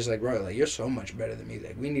 and he was just like, bro, like, you're so much better than me,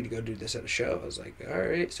 like, we need to go do this at a show. I was like, all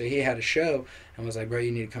right. So he had a show and was like, bro,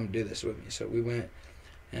 you need to come do this with me. So we went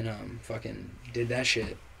and fucking did that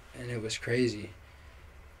shit, and it was crazy.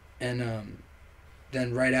 And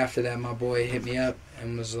then right after that, my boy hit me up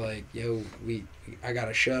and was like, yo, I got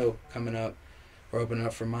a show coming up. We're opening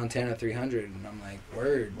up for Montana 300. And I'm like,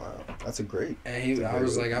 word. Wow, that's a great. And I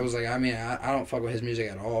was like, I mean, I don't fuck with his music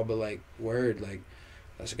at all, but like, word, like,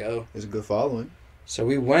 let's go. It's a good following. So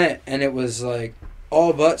we went, and it was like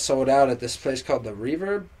all but sold out at this place called the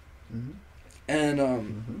Reverb, Mhm. and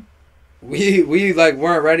Mhm. we like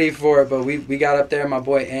weren't ready for it, but we got up there. My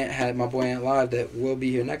boy Ant live that will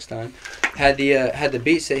be here next time had the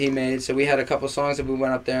beats that he made. So we had a couple songs that we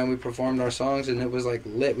went up there and we performed our songs, and it was like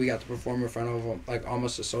lit. We got to perform in front of like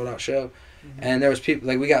almost a sold out show, and there was people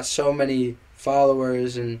like we got so many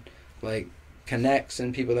followers and like connects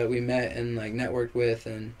and people that we met and like networked with,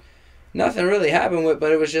 and nothing really happened with,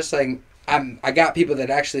 but it was just like I got people that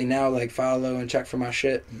actually now like follow and check for my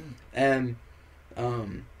shit, and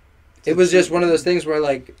it was just one of those things where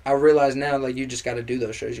like I realize now like you just got to do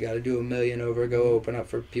those shows. You got to do a million over, go open up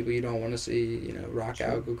for people you don't want to see, you know, rock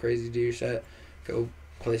out, go crazy, do your set, go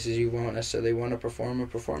places you won't necessarily want to perform or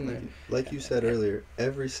perform there. Like you said earlier,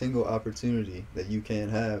 every single opportunity that you can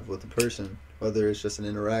have with a person, whether it's just an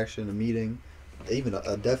interaction, a meeting, even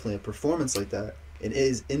definitely a performance like that, it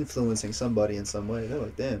is influencing somebody in some way. They're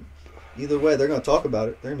like, damn. Either way, they're gonna talk about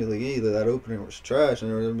it. They're gonna be like, either that opening was trash,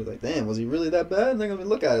 and they're gonna be like, damn, was he really that bad? And they're gonna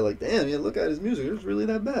look at it like, damn, yeah, look at his music, it was really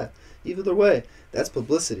that bad. Either way, that's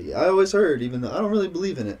publicity. I always heard, even though I don't really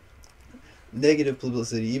believe in it, negative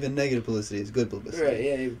publicity, even negative publicity is good publicity. Right?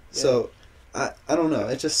 Yeah. So, I don't know.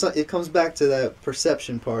 It just it comes back to that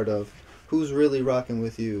perception part of who's really rocking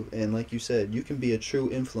with you, and like you said, you can be a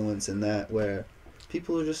true influence in that where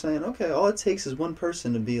people are just saying, okay, all it takes is one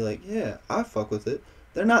person to be like, yeah, I fuck with it.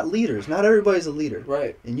 They're not leaders. Not everybody's a leader.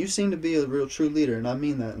 Right. And you seem to be a real true leader, and I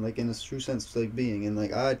mean that, like, in a true sense, like, being. And,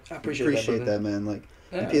 like, I appreciate that, man. Like,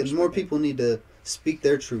 more people need to speak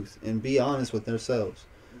their truth and be honest with themselves.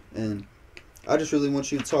 And I just really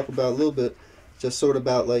want you to talk about a little bit, just sort of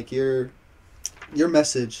about, like, your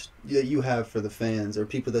message that you have for the fans or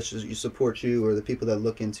people that you support you or the people that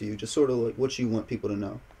look into you. Just sort of, like, what you want people to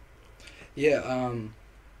know. Yeah,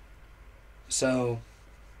 so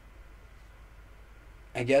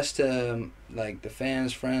I guess to like the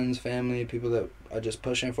fans, friends, family, people that are just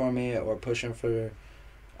pushing for me or pushing for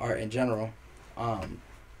art in general, I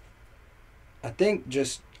think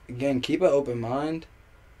just again keep an open mind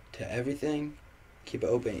to everything, keep an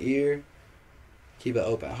open ear, keep an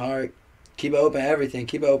open heart, keep an open everything,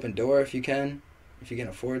 keep an open door if you can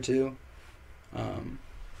afford to.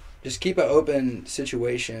 Just keep an open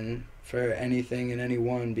situation for anything and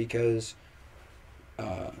anyone because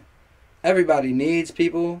everybody needs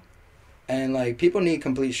people, and like people need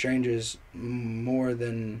complete strangers more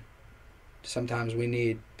than sometimes we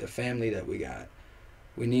need the family that we got.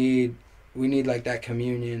 We need like that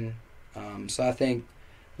communion. So I think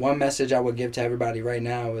one message I would give to everybody right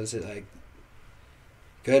now is like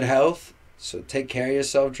good health. So take care of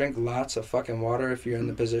yourself. Drink lots of fucking water if you're in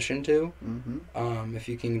the position to. Mm-hmm. If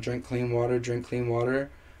you can drink clean water, drink clean water.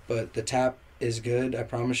 But the tap is good. I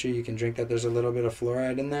promise you can drink that. There's a little bit of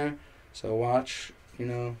fluoride in there. So watch, you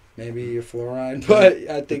know, maybe your fluoride. But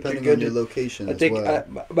I think depending you're good. On your location I think, as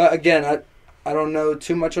well. But again, I don't know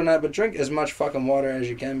too much on that. But drink as much fucking water as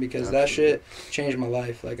you can because Absolutely. that shit changed my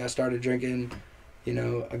life. Like I started drinking, you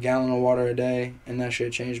know, a gallon of water a day, and that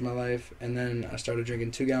shit changed my life. And then I started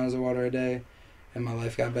drinking 2 gallons of water a day, and my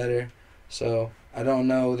life got better. So I don't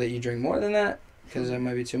know that you drink more than that because that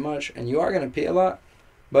might be too much, and you are gonna pee a lot.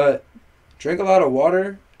 But drink a lot of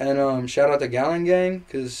water, and shout out to Gallon Gang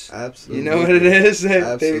because you know what it is.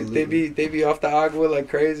 They be off the agua like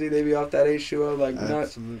crazy. They be off that H2O like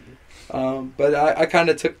nuts. But I kind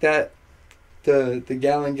of took that the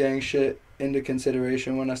Gallon Gang shit into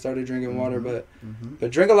consideration when I started drinking water. But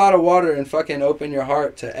drink a lot of water and fucking open your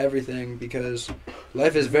heart to everything because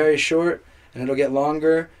life is very short and it'll get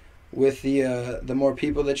longer with the more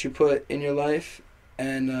people that you put in your life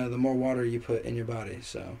and the more water you put in your body.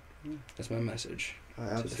 So that's my message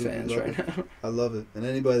to the fans right now. I love it. And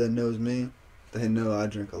anybody that knows me, they know I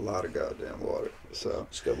drink a lot of goddamn water. So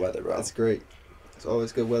It's good weather, bro. that's great. It's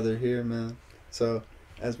always good weather here, man. So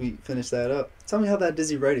as we finish that up, tell me how that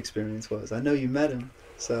Dizzy Wright experience was. I know you met him,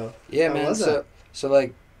 so Yeah, how man. was that? So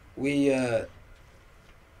like we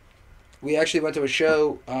actually went to a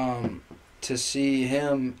show to see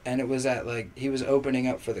him, and it was at like he was opening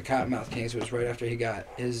up for the Cottonmouth Kings. It was right after he got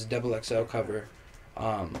his XXL cover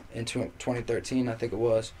in 2013, I think it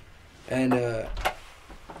was, and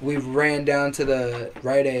we ran down to the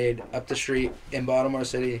Rite Aid up the street in Baltimore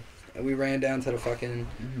City. And we ran down to the fucking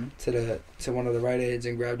to one of the Rite Aids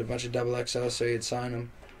and grabbed a bunch of XXL so he'd sign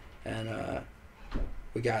them, and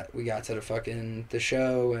we got to the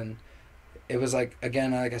show, and it was like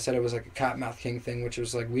again like I said, it was like a Cottonmouth King thing, which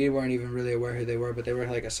was like we weren't even really aware who they were, but they were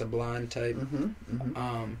like a Sublime type,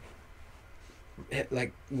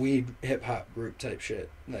 like weed hip hop group type shit,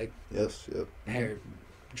 like Yes, yep. hair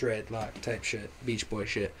dreadlock type shit, Beach Boy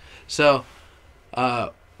shit. So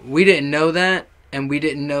We didn't know that, and we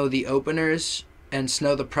didn't know the openers and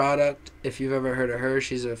Snow the Product. If you've ever heard of her,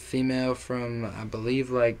 she's a female from, I believe,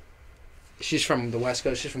 like, she's from the West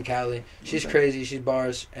Coast. She's from Cali. She's crazy. She's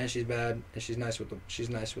bars, and she's bad, and she's nice with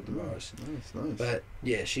the bars. Nice. But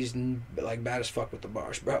yeah, she's like bad as fuck with the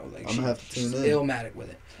bars, bro. Like I'm gonna have to tune in. She's illmatic with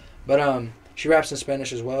it. But she raps in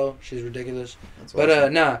Spanish as well. She's ridiculous. That's But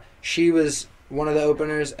awesome. nah, she was one of the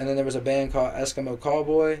openers, and then there was a band called Eskimo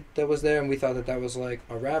Callboy that was there, and we thought that was like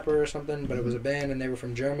a rapper or something, but it was a band, and they were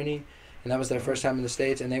from Germany, and that was their first time in the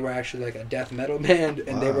States, and they were actually like a death metal band,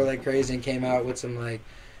 and they were like crazy and came out with some like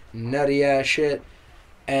nutty ass shit.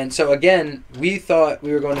 And so again, we thought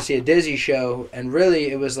we were going to see a Dizzy show, and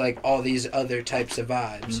really it was like all these other types of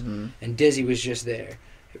vibes, and Dizzy was just there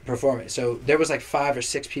performing. So there was like 5 or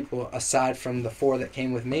 6 people aside from the 4 that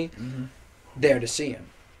came with me there to see him.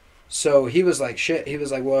 So he was like, shit. He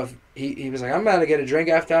was like, well, if he was like, I'm about to get a drink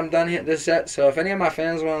after I'm done hitting this set. So if any of my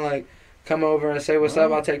fans want to like come over and say what's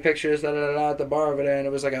up, I'll take pictures at the bar over there. And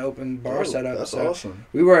it was like an open bar setup. That's so awesome.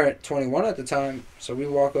 we were 21 at the time, so we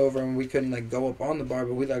walk over and we couldn't like go up on the bar,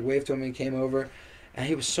 but we like waved to him and he came over. And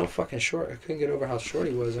he was so fucking short. I couldn't get over how short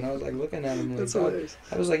he was. And I was like looking at him like, That's hilarious.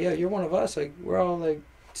 I was like, yo, you're one of us. Like we're all like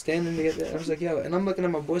standing together. I was like, yo, and I'm looking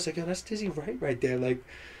at my boys like, yo, that's Dizzy right there. Like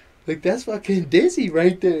that's fucking Dizzy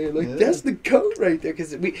right there. Like that's the GOAT right there.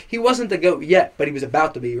 Because he wasn't the GOAT yet, but he was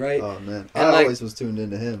about to be, right? Oh man, And I like, always was tuned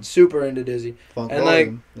into him. Super into Dizzy. Funk and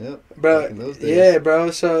Volume. like, yep. bro, Back in those days. yeah,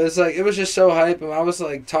 bro. So it's like it was just so hype, and I was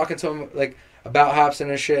like talking to him like about Hobson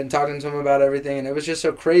and shit, and talking to him about everything, and it was just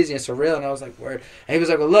so crazy and surreal. And I was like, word. And he was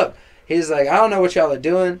like, well, look, he's like, I don't know what y'all are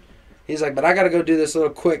doing. He's like, but I gotta go do this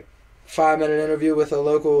little quick 5-minute interview with a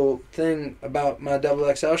local thing about my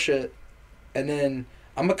XXL shit, and then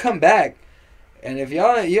I'm gonna come back. And if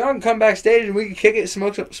y'all can come backstage and we can kick it,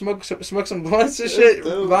 smoke some blunts and shit,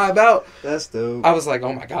 vibe out. That's dope. I was like,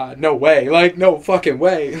 oh my god, no way, like no fucking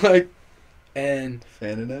way, like, and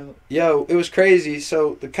fanning out. Yo, it was crazy.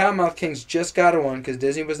 So the Cottonmouth Kings just got on because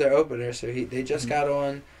Disney was their opener, so they just got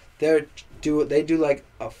on. They do like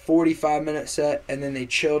a 45-minute set, and then they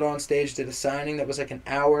chilled on stage, did a signing that was like an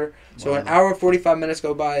hour. So an hour 45 minutes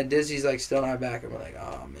go by, and Disney's like still not back, and we're like,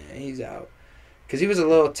 oh man, he's out. Because he was a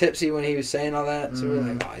little tipsy when he was saying all that. So we're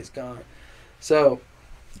like, oh, he's gone. So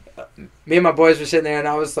me and my boys were sitting there, and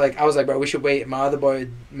I was like, bro, we should wait. And my other boy,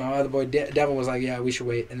 Devin was like, yeah, we should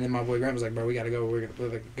wait. And then my boy Grant was like, bro, we got to go.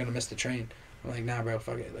 We're gonna miss the train. I'm like, nah, bro,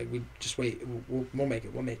 fuck it. Like, we just wait. We'll make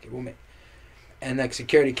it. And like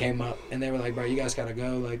security came up, and they were like, bro, you guys got to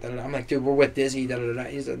go. Like, da-da-da. I'm like, dude, we're with Dizzy. Da-da-da-da.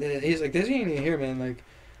 He's like, Dizzy ain't even here, man. Like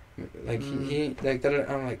he like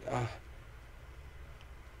da-da-da. I'm like, ah.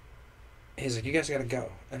 He's like, you guys gotta go,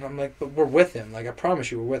 and I'm like, but we're with him. Like, I promise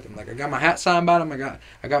you, we're with him. Like, I got my hat signed by him.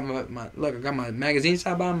 I got my magazine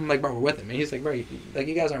signed by him. I'm like, bro, we're with him. And he's like, bro,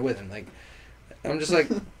 you guys aren't with him. Like, I'm just like,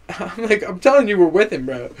 I'm telling you, we're with him,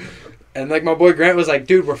 bro. And like my boy Grant was like,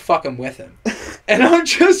 dude, we're fucking with him. And I'm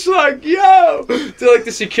just like, yo, to like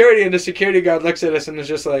the security, and the security guard looks at us and is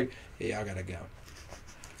just like, yeah, I gotta go.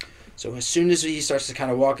 So as soon as he starts to kind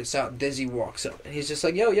of walk us out, Dizzy walks up, and he's just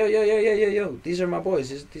like, yo, these are my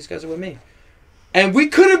boys. These guys are with me. And we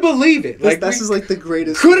couldn't believe it. Like, this is like the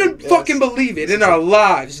greatest. Couldn't fucking believe it in our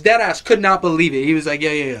lives. Deadass could not believe it. He was like,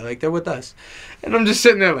 yeah, like they're with us. And I'm just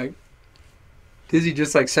sitting there like, Dizzy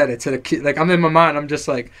just like said it to the kid. Like, I'm in my mind. I'm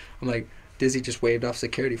like, Dizzy just waved off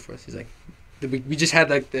security for us. He's like, we just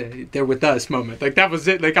had like the they're with us moment. Like, that was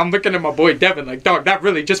it. Like, I'm looking at my boy Devin like, dog, that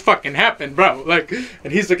really just fucking happened, bro. Like,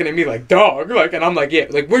 and he's looking at me like, dog. Like, and I'm like, yeah.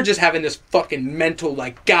 Like, we're just having this fucking mental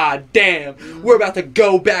like, god damn, we're about to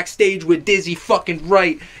go backstage with Dizzy fucking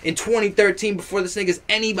right in 2013 before this nigga's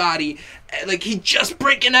anybody. Like, he just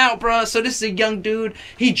breaking out, bro. So this is a young dude.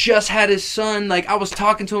 He just had his son. Like, I was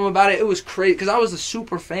talking to him about it. It was crazy because I was a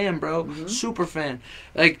super fan, bro. Super fan.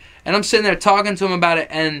 Like, and I'm sitting there talking to him about it,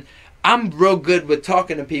 and I'm real good with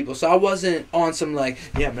talking to people, so I wasn't on some like,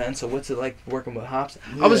 yeah, man, so what's it like working with Hobson?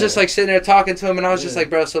 Yeah. I was just like sitting there talking to him, and I was just like,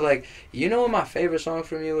 bro, so like, you know what my favorite song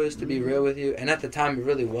from you is, to be real with you? And at the time, it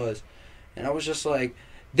really was. And I was just like,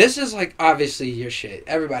 this is like obviously your shit.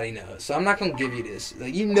 Everybody knows, so I'm not gonna give you this.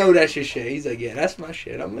 Like, you know that's your shit. He's like, yeah, that's my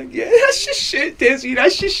shit. I'm like, yeah, that's your shit, Dizzy.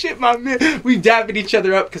 That's your shit, my man. We dabbing each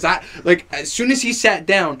other up because I like as soon as he sat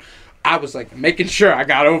down, I was like making sure I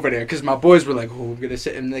got over there because my boys were like, oh, we're gonna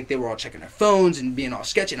sit, and like they were all checking their phones and being all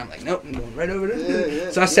sketchy. And I'm like, nope, I'm going right over there. Yeah.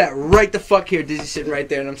 So I sat right the fuck here, Dizzy sitting right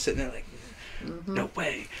there, and I'm sitting there like, no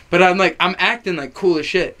way. But I'm like, I'm acting like cool as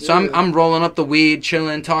shit. So I'm rolling up the weed,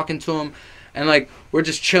 chilling, talking to him, and like we're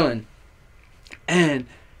just chilling. And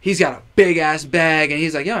He's got a big ass bag, and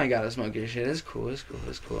he's like, "Yo, I ain't gotta smoke your shit. It's cool.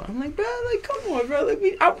 I'm like, bro, like, come on, bro.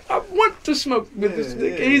 Like, I want to smoke with this. And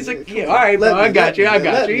he's like, yeah, all right, bro, I got you.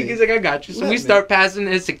 He's like, I got you. So we start passing.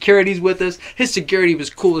 His security's with us. His security was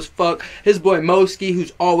cool as fuck. His boy Moski,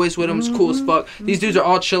 who's always with him, was cool as fuck. These dudes are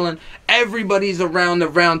all chilling. Everybody's around the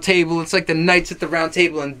round table. It's like the Knights at the Round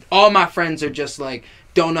Table, and all my friends are just like,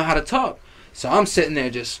 don't know how to talk. So I'm sitting there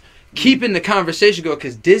just keeping the conversation going,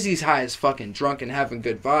 because Dizzy's high as fucking drunk and having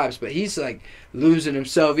good vibes, but he's like losing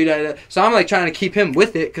himself. So I'm like trying to keep him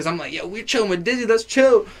with it, because I'm like, yo, we're chilling with Dizzy, let's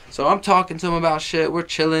chill. So I'm talking to him about shit. We're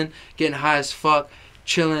chilling, getting high as fuck,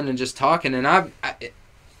 chilling and just talking. And I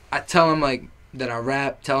tell him like that I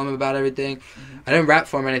rap, tell him about everything. I didn't rap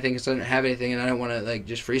for him or anything because I didn't have anything, and I didn't want to like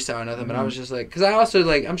just freestyle or nothing. But I was just like, because I also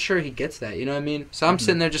like, I'm sure he gets that, you know what I mean? So I'm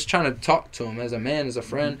sitting there just trying to talk to him as a man, as a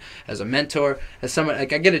friend, as a mentor, as someone.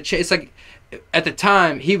 Like I get a chance. It's like at the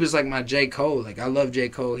time he was like my J. Cole. Like I love J.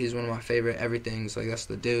 Cole. He's one of my favorite everythings. Like that's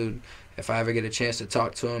the dude. If I ever get a chance to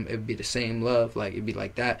talk to him, it'd be the same love. Like it'd be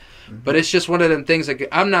like that. But it's just one of them things. Like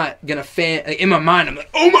I'm not gonna like, in my mind, I'm like,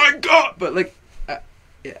 oh my god, but like.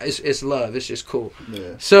 It's love. It's just cool.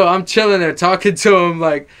 Yeah. So I'm chilling there talking to him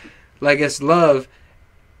like it's love,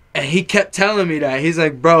 and he kept telling me that. He's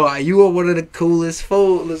like, bro, you are one of the coolest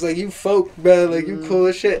folk. It's like, you folk, bro. Like you cool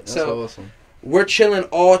as shit. That's so awesome. We're chilling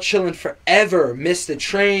forever. Missed the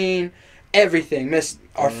train, everything.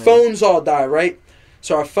 Our phones all died, right?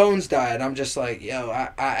 So our phones died. I'm just like, yo,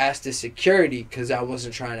 I asked the security because I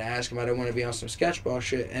wasn't trying to ask him. I didn't want to be on some sketchball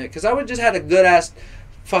shit, and because I would just had a good ass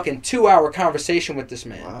fucking 2-hour conversation with this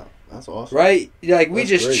man. Wow, that's awesome. Right? Like, we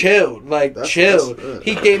just great. Chilled. Like, chilled. That's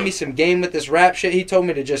he gave me some game with this rap shit. He told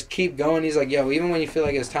me to just keep going. He's like, yo, even when you feel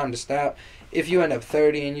like it's time to stop, if you end up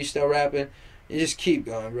 30 and you still rapping, you just keep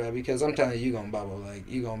going, bro, because I'm telling you, you gonna bubble. Like,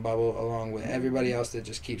 you gonna bubble along with everybody else that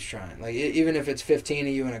just keeps trying. Like, even if it's 15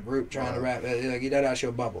 of you in a group trying to rap, like, you that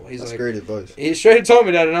you'll bubble. He's that's like, great advice. He straight told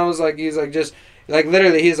me that, and I was like, he's like, just... Like,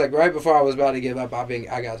 literally, he's like, right before I was about to give up, I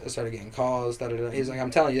started getting calls. He's like, I'm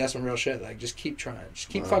telling you, that's some real shit. Like, just keep trying. Just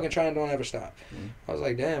keep fucking trying. Don't ever stop. I was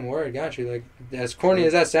like, damn, word, got you. Like, as corny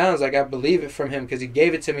as that sounds, like, I believe it from him because he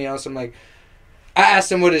gave it to me on some, like, I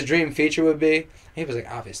asked him what his dream feature would be. He was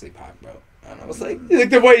like, obviously Pac, bro. And I was like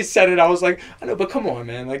the way he said it, I was like, I know, but come on,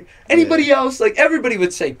 man. Like, anybody else, like, everybody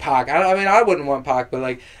would say Pac. I mean, I wouldn't want Pac, but,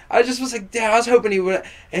 like, I just was like, damn, I was hoping he would.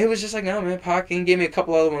 And he was just like, no, man, Pac. And he gave me a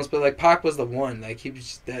couple other ones, but, like, Pac was the one. Like, he was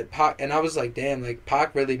just that Pac. And I was like, damn, like,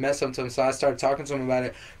 Pac really messed up to him. So I started talking to him about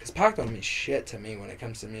it. Because Pac don't mean shit to me when it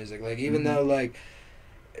comes to music. Like, even though, like,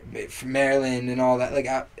 from Maryland and all that, like,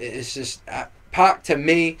 it's just, Pac, to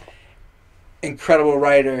me, incredible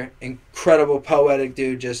writer, incredible poetic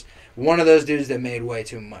dude, just one of those dudes that made way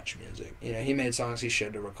too much music. You know, he made songs he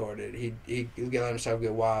shouldn't have recorded. He let himself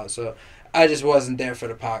get wild. So I just wasn't there for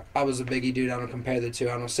the Pac. I was a Biggie dude. I don't compare the two.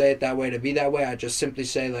 I don't say it that way to be that way. I just simply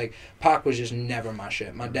say, like, Pac was just never my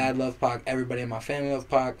shit. My dad loved Pac. Everybody in my family loved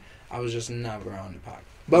Pac. I was just never on the Pac.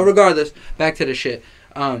 But regardless, back to the shit.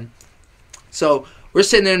 So we're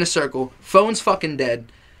sitting there in a circle. Phone's fucking dead.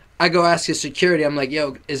 I go ask his security. I'm like,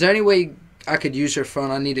 yo, is there any way I could use your phone?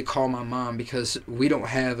 I need to call my mom because we don't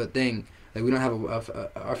have a thing. Like, we don't have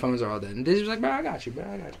our phones are all dead. And Dizzy was like, bro, I got you, bro,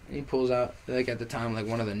 I got you. And he pulls out, like, at the time, like,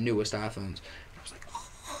 one of the newest iPhones. I was like,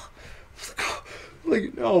 oh.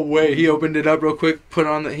 Like, no way. He opened it up real quick,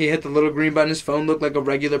 he hit the little green button. His phone looked like a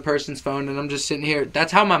regular person's phone, and I'm just sitting here.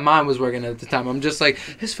 That's how my mind was working at the time. I'm just like,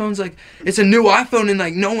 his phone's like, it's a new iPhone, and,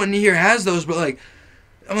 like, no one here has those, but, like,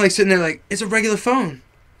 I'm, like, sitting there like, it's a regular phone.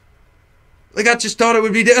 Like, I just thought it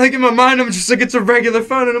would be... Like, in my mind, I'm just like, it's a regular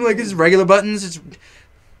phone. And I'm like, it's regular buttons.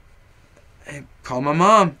 Hey, call my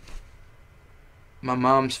mom. My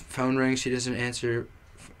mom's phone rings. She doesn't answer.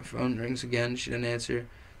 Phone rings again. She doesn't answer.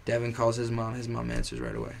 Devin calls his mom. His mom answers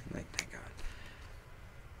right away. I'm like, thank God.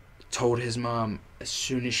 Told his mom as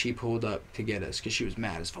soon as she pulled up to get us, because she was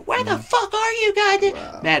mad as fuck. Where the fuck are you guys?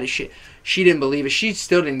 Wow. Mad as shit. She didn't believe it. She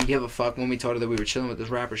still didn't give a fuck when we told her that we were chilling with this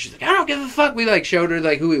rapper. She's like, I don't give a fuck. We, like, showed her,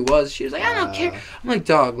 like, who he was. She was like, I don't care. I'm like,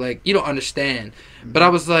 dog, like, you don't understand. But I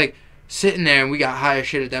was, like, sitting there, and we got high as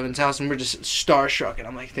shit at Devin's house, and we're just starstruck. And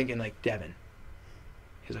I'm, like, thinking, like, Devin.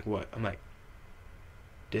 He's like, what? I'm like,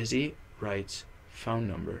 Dizzy Wright's phone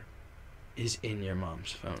number is in your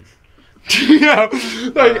mom's phone. You know?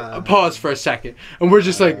 Like, pause for a second. And we're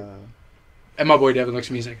just like, and my boy Devin looks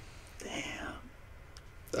at me, he's like,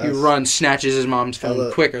 he runs, snatches his mom's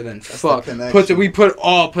phone quicker than fuck. We put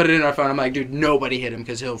it in our phone. I'm like, dude, nobody hit him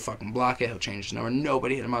because he'll fucking block it. He'll change his number.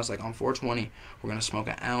 Nobody hit him. I was like, on 420, we're gonna smoke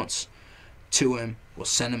an ounce to him. We'll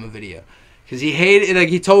send him a video because he hated. Like,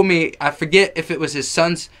 he told me, I forget if it was his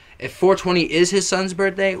son's. if 420 is his son's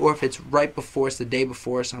birthday or if it's right before, it's the day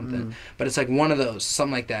before or something. Mm. But it's like one of those,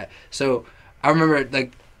 something like that. So I remember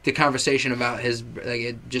like the conversation about his, like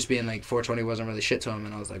it just being like 420 wasn't really shit to him,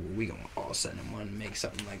 and I was like, well, we gonna all send him one and make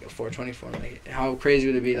something like a 420 for him. Like, how crazy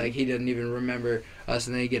would it be? Like, he doesn't even remember us,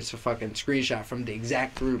 and then he gets a fucking screenshot from the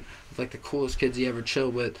exact group of like the coolest kids he ever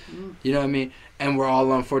chilled with. You know what I mean? And we're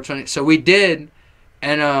all on 420. So we did,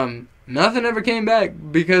 and nothing ever came back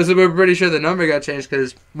because we're pretty sure the number got changed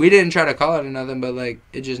because we didn't try to call it or nothing, but like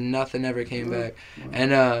it just nothing ever came back.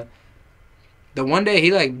 And the one day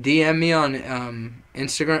he like DM'd me on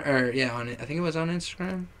Instagram, or yeah, on I think it was on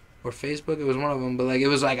Instagram or Facebook. It was one of them, but like it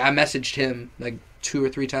was like I messaged him like 2 or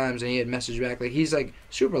 3 times and he had messaged back. Like he's like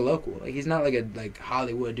super local. Like he's not like a like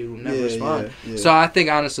Hollywood dude who never respond. Yeah. So I think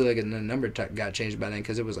honestly like the number got changed by then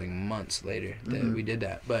because it was like months later that we did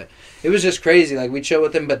that. But it was just crazy. Like we chilled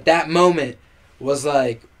with him, but that moment was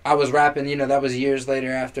like I was rapping. You know, that was years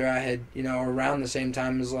later after I had, you know, around the same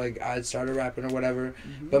time as like I had started rapping or whatever.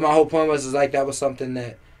 But my whole point was is like that was something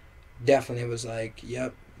that definitely was like,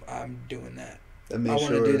 yep, I'm doing that. I want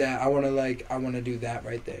to do that. I want to do that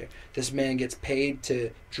right there. This man gets paid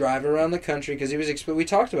to drive around the country because he was. We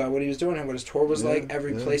talked about what he was doing and what his tour was like.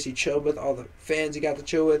 Every place he chilled with, all the fans he got to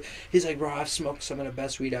chill with. He's like, bro, I've smoked some of the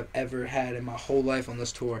best weed I've ever had in my whole life on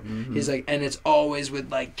this tour. He's like, and it's always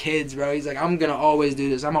with like kids, bro. He's like, I'm gonna always do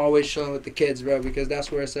this. I'm always chilling with the kids, bro, because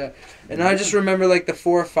that's where it's at. And I just remember like the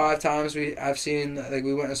 4 or 5 times I've seen, like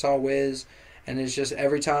we went and saw Wiz, and it's just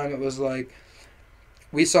every time it was like.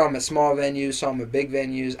 We saw him at small venues, saw him at big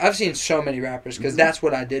venues. I've seen so many rappers because that's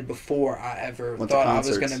what I did before I ever thought I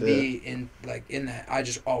was going to be in that. I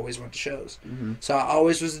just always went to shows. So I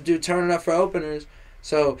always was the dude turning up for openers.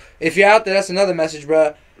 So if you're out there, that's another message,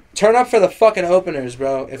 bro. Turn up for the fucking openers,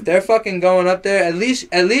 bro. If they're fucking going up there, at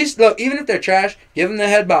least look, even if they're trash, give them the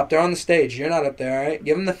head bop. They're on the stage. You're not up there, all right?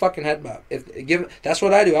 Give them the fucking head bop. That's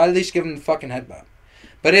what I do. I at least give them the fucking head bop.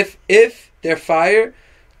 But if they're fire,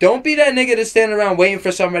 don't be that nigga that's standing around waiting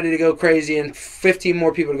for somebody to go crazy and 15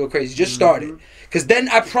 more people to go crazy. Just start it. Because then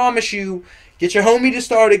I promise you, get your homie to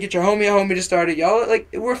start it, get your homie to start it. Y'all, like,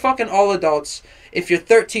 we're fucking all adults. If you're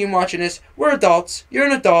 13 watching this, we're adults. You're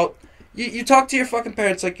an adult. You talk to your fucking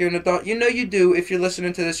parents like you're an adult. You know you do if you're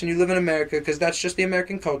listening to this and you live in America because that's just the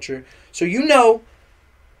American culture. So you know,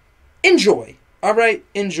 enjoy. All right,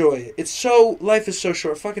 enjoy it. Life is so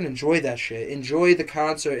short. Fucking enjoy that shit. Enjoy the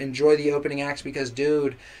concert. Enjoy the opening acts because,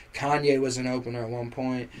 dude, Kanye was an opener at one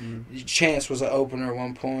point. Chance was an opener at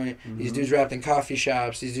one point. These dudes rapped in coffee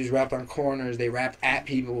shops. These dudes rapped on corners. They rapped at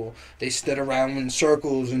people. They stood around in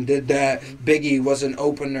circles and did that. Biggie was an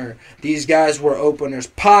opener. These guys were openers.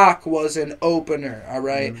 Pac was an opener, all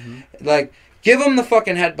right? Like, give them the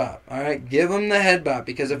fucking head bop, all right? Give them the head bop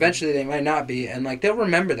because eventually they might not be, and like they'll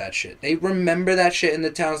remember that shit. They remember that shit in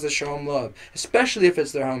the towns that show them love, especially if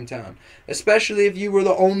it's their hometown. Especially if you were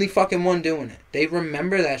the only fucking one doing it. They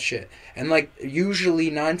remember that shit, and like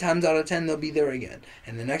usually 9 times out of 10 they'll be there again.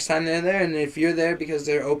 And the next time they're there, and if you're there because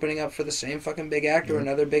they're opening up for the same fucking big act or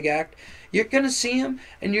another big act, you're gonna see them,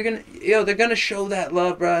 and you're gonna, they're gonna show that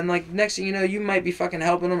love, bro. And like next thing you know, you might be fucking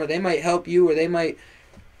helping them, or they might help you, or they might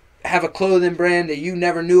have a clothing brand that you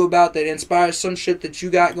never knew about that inspires some shit that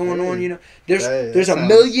you got going on, you know. There's a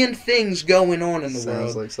million things going on in the world.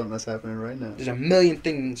 Sounds like something that's happening right now. There's a million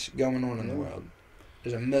things going on in the world.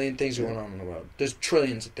 There's a million things going on in the world. There's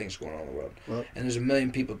trillions of things going on in the world. Well, and there's a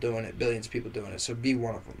million people doing it, billions of people doing it. So be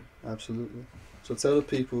one of them. Absolutely. So tell the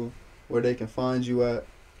people where they can find you at,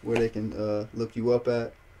 where they can look you up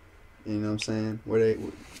at. You know what I'm saying? You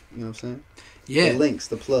know what I'm saying? Yeah. The links,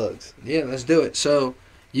 the plugs. Yeah, let's do it. So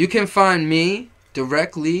you can find me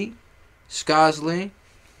directly, Skozzlee.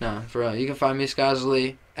 Nah, for real. You can find me,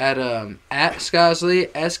 Skozzlee, at Skozzlee,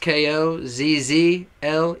 Skozzlee,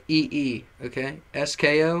 okay?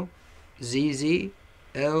 Skozzlee,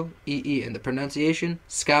 and the pronunciation,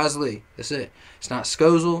 Skozzlee. That's it. It's not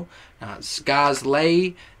Skozzle, not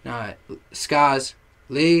Skozzlee, not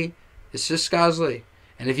Skozzlee. It's just Skozzlee.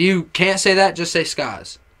 And if you can't say that, just say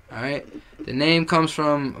Skoz. Alright? The name comes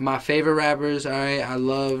from my favorite rappers, alright? I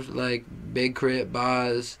love like Big Crit,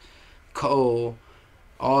 Boz, Cole,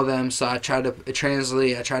 all them. So I try to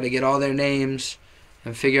translate, I try to get all their names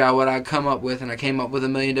and figure out what I come up with. And I came up with a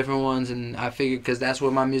million different ones. And I figured, because that's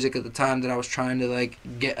what my music at the time, that I was trying to like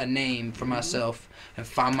get a name for myself and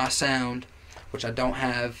find my sound, which I don't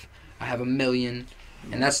have. I have a million.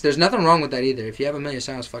 And there's nothing wrong with that either. If you have a million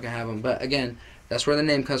sounds, fucking have them. But again, that's where the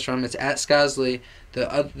name comes from. It's at Skozzlee.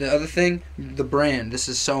 The other thing, the brand. This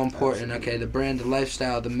is so important. Okay, the brand, the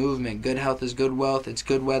lifestyle, the movement. Good health is good wealth. It's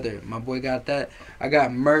good weather. My boy got that. I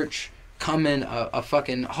got merch coming, a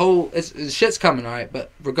fucking whole, shit's coming, all right? But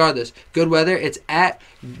regardless, good weather, it's at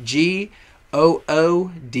GOODWEATHER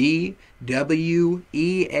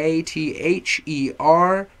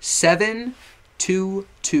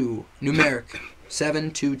 722, numeric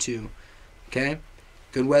 722, okay?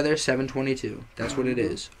 Good weather 722. That's what it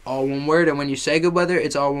is. All one word. And when you say good weather,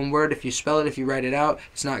 it's all one word. If you spell it, if you write it out,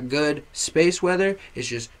 it's not good space weather. It's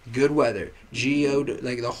just good weather. G-O,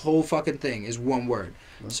 like the whole fucking thing is one word.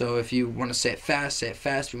 So if you want to say it fast, say it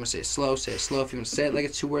fast. If you want to say it slow, say it slow. If you want to say it like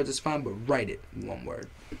it's two words, it's fine. But write it one word.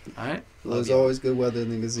 All right? Well, there's always good weather in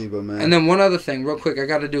the gazebo, man. And then one other thing, real quick. I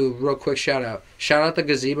got to do a real quick shout out. Shout out the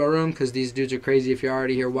gazebo room because these dudes are crazy. If you're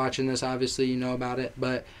already here watching this, obviously you know about it.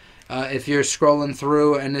 But if you're scrolling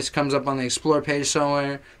through and this comes up on the Explore page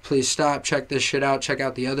somewhere, please stop, check this shit out. Check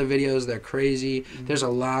out the other videos. They're crazy. There's a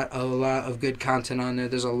lot of good content on there.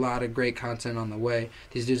 There's a lot of great content on the way.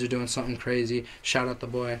 These dudes are doing something crazy. Shout out the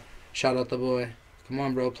boy. Shout out the boy. Come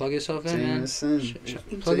on, bro. Plug yourself in, man.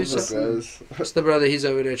 Plug yourself in. That's the brother. He's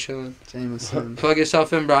over there chilling. Jameson. Plug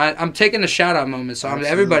yourself in, bro. I'm taking a shout out moment. So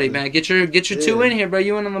everybody, man, get your two in here, bro.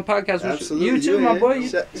 You in on the podcast? Absolutely. You too, my boy.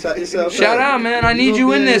 Shout yourself Shout out, man. I need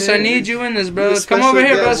you in this. I need you in this, bro. Come over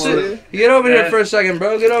here, bro. Get over here for a second,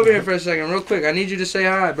 bro. Get over here for a second, real quick. I need you to say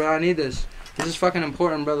hi, bro. I need this. This is fucking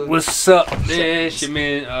important, brother. What's up, man? It's your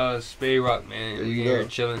man, Spade Rock, man. There We you here go.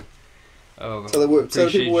 chilling. Tell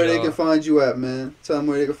people where they can find you at, man. Tell them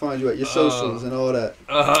where they can find you at. Your socials and all that.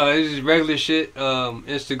 It's just regular shit.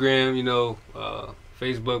 Instagram,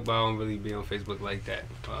 Facebook, but I don't really be on Facebook like that.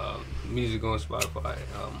 Music on Spotify,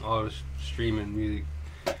 all the streaming music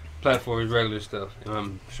platforms, regular stuff. And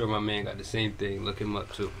I'm sure my man got the same thing. Look him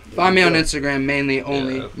up too. Find me on Instagram mainly,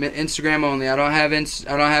 only Instagram only. I don't have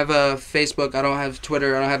Facebook. I don't have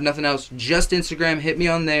Twitter. I don't have nothing else. Just Instagram. Hit me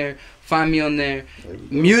on there. Find me on there.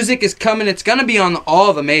 Music is coming. It's gonna be on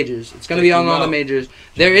all the majors. It's gonna be on all the majors.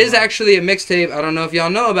 There is actually a mixtape. I don't know if y'all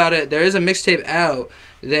know about it. There is a mixtape out.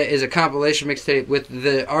 There is a compilation mixtape with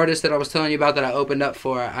the artist that I was telling you about that I opened up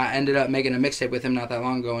for. I ended up making a mixtape with him not that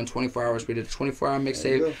long ago. In 24 hours, we did a 24-hour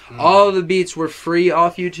mixtape. All the beats were free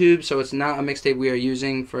off YouTube, so it's not a mixtape we are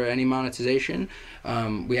using for any monetization.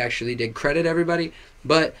 We actually did credit everybody,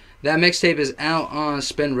 but that mixtape is out on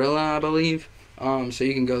Spinrilla, I believe. So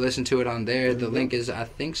you can go listen to it on there. The link is, I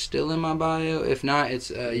think, still in my bio. If not,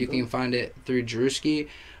 it's you can find it through Drewski.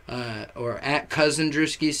 Or at Cousin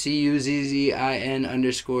Drewski, CUZZIN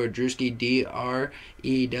 _ Drewski,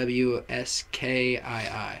 DREWSKII,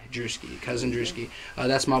 Drewski, Cousin Drewski.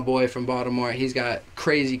 That's my boy from Baltimore. He's got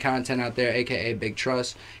crazy content out there, aka Big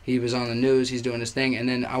Trust. He was on the news. He's doing his thing. And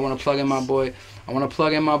then I want to plug in my boy.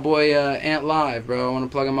 Ant Live, bro. I want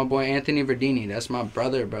to plug in my boy Anthony Verdini. That's my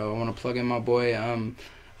brother, bro. I want to plug in my boy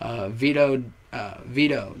Vito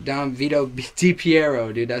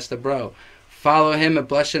DiPiero, dude. That's the bro. Follow him at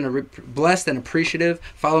Blessed and Appreciative.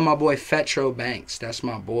 Follow my boy Fetro Banks. That's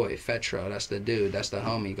my boy Fetro. That's the dude. That's the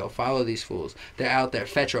homie. Go follow these fools. They're out there.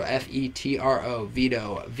 Fetro, Fetro,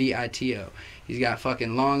 Vito, Vito. He's got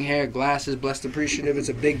fucking long hair, glasses, Blessed Appreciative. It's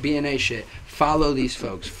a big B&A shit. Follow these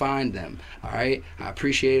folks. Find them. All right? I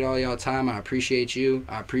appreciate all y'all time. I appreciate you.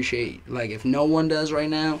 I appreciate, if no one does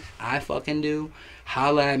right now, I fucking do.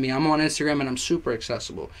 Holla at me. I'm on Instagram and I'm super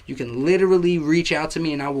accessible. You can literally reach out to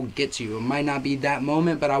me and I will get to you. It might not be that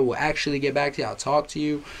moment, but I will actually get back to you. I'll talk to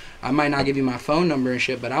you. I might not give you my phone number and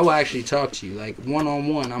shit, but I will actually talk to you.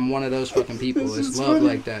 One-on-one. I'm one of those fucking people. It's love funny.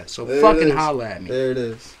 Like that. So there fucking holla at me. There it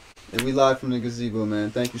is. And we live from the gazebo,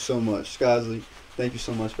 man. Thank you so much. Skozzlee, thank you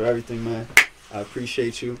so much for everything, man. I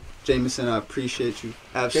appreciate you. Jameson, I appreciate you.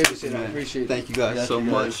 Absolutely, man. I appreciate Thank you guys so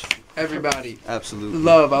much. Everybody. Absolutely.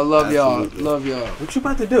 Love. I love y'all. Love y'all. What you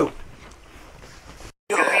about to do?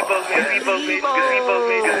 Gazebo, gazebo, gazebo,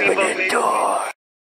 gazebo, gazebo, gazebo.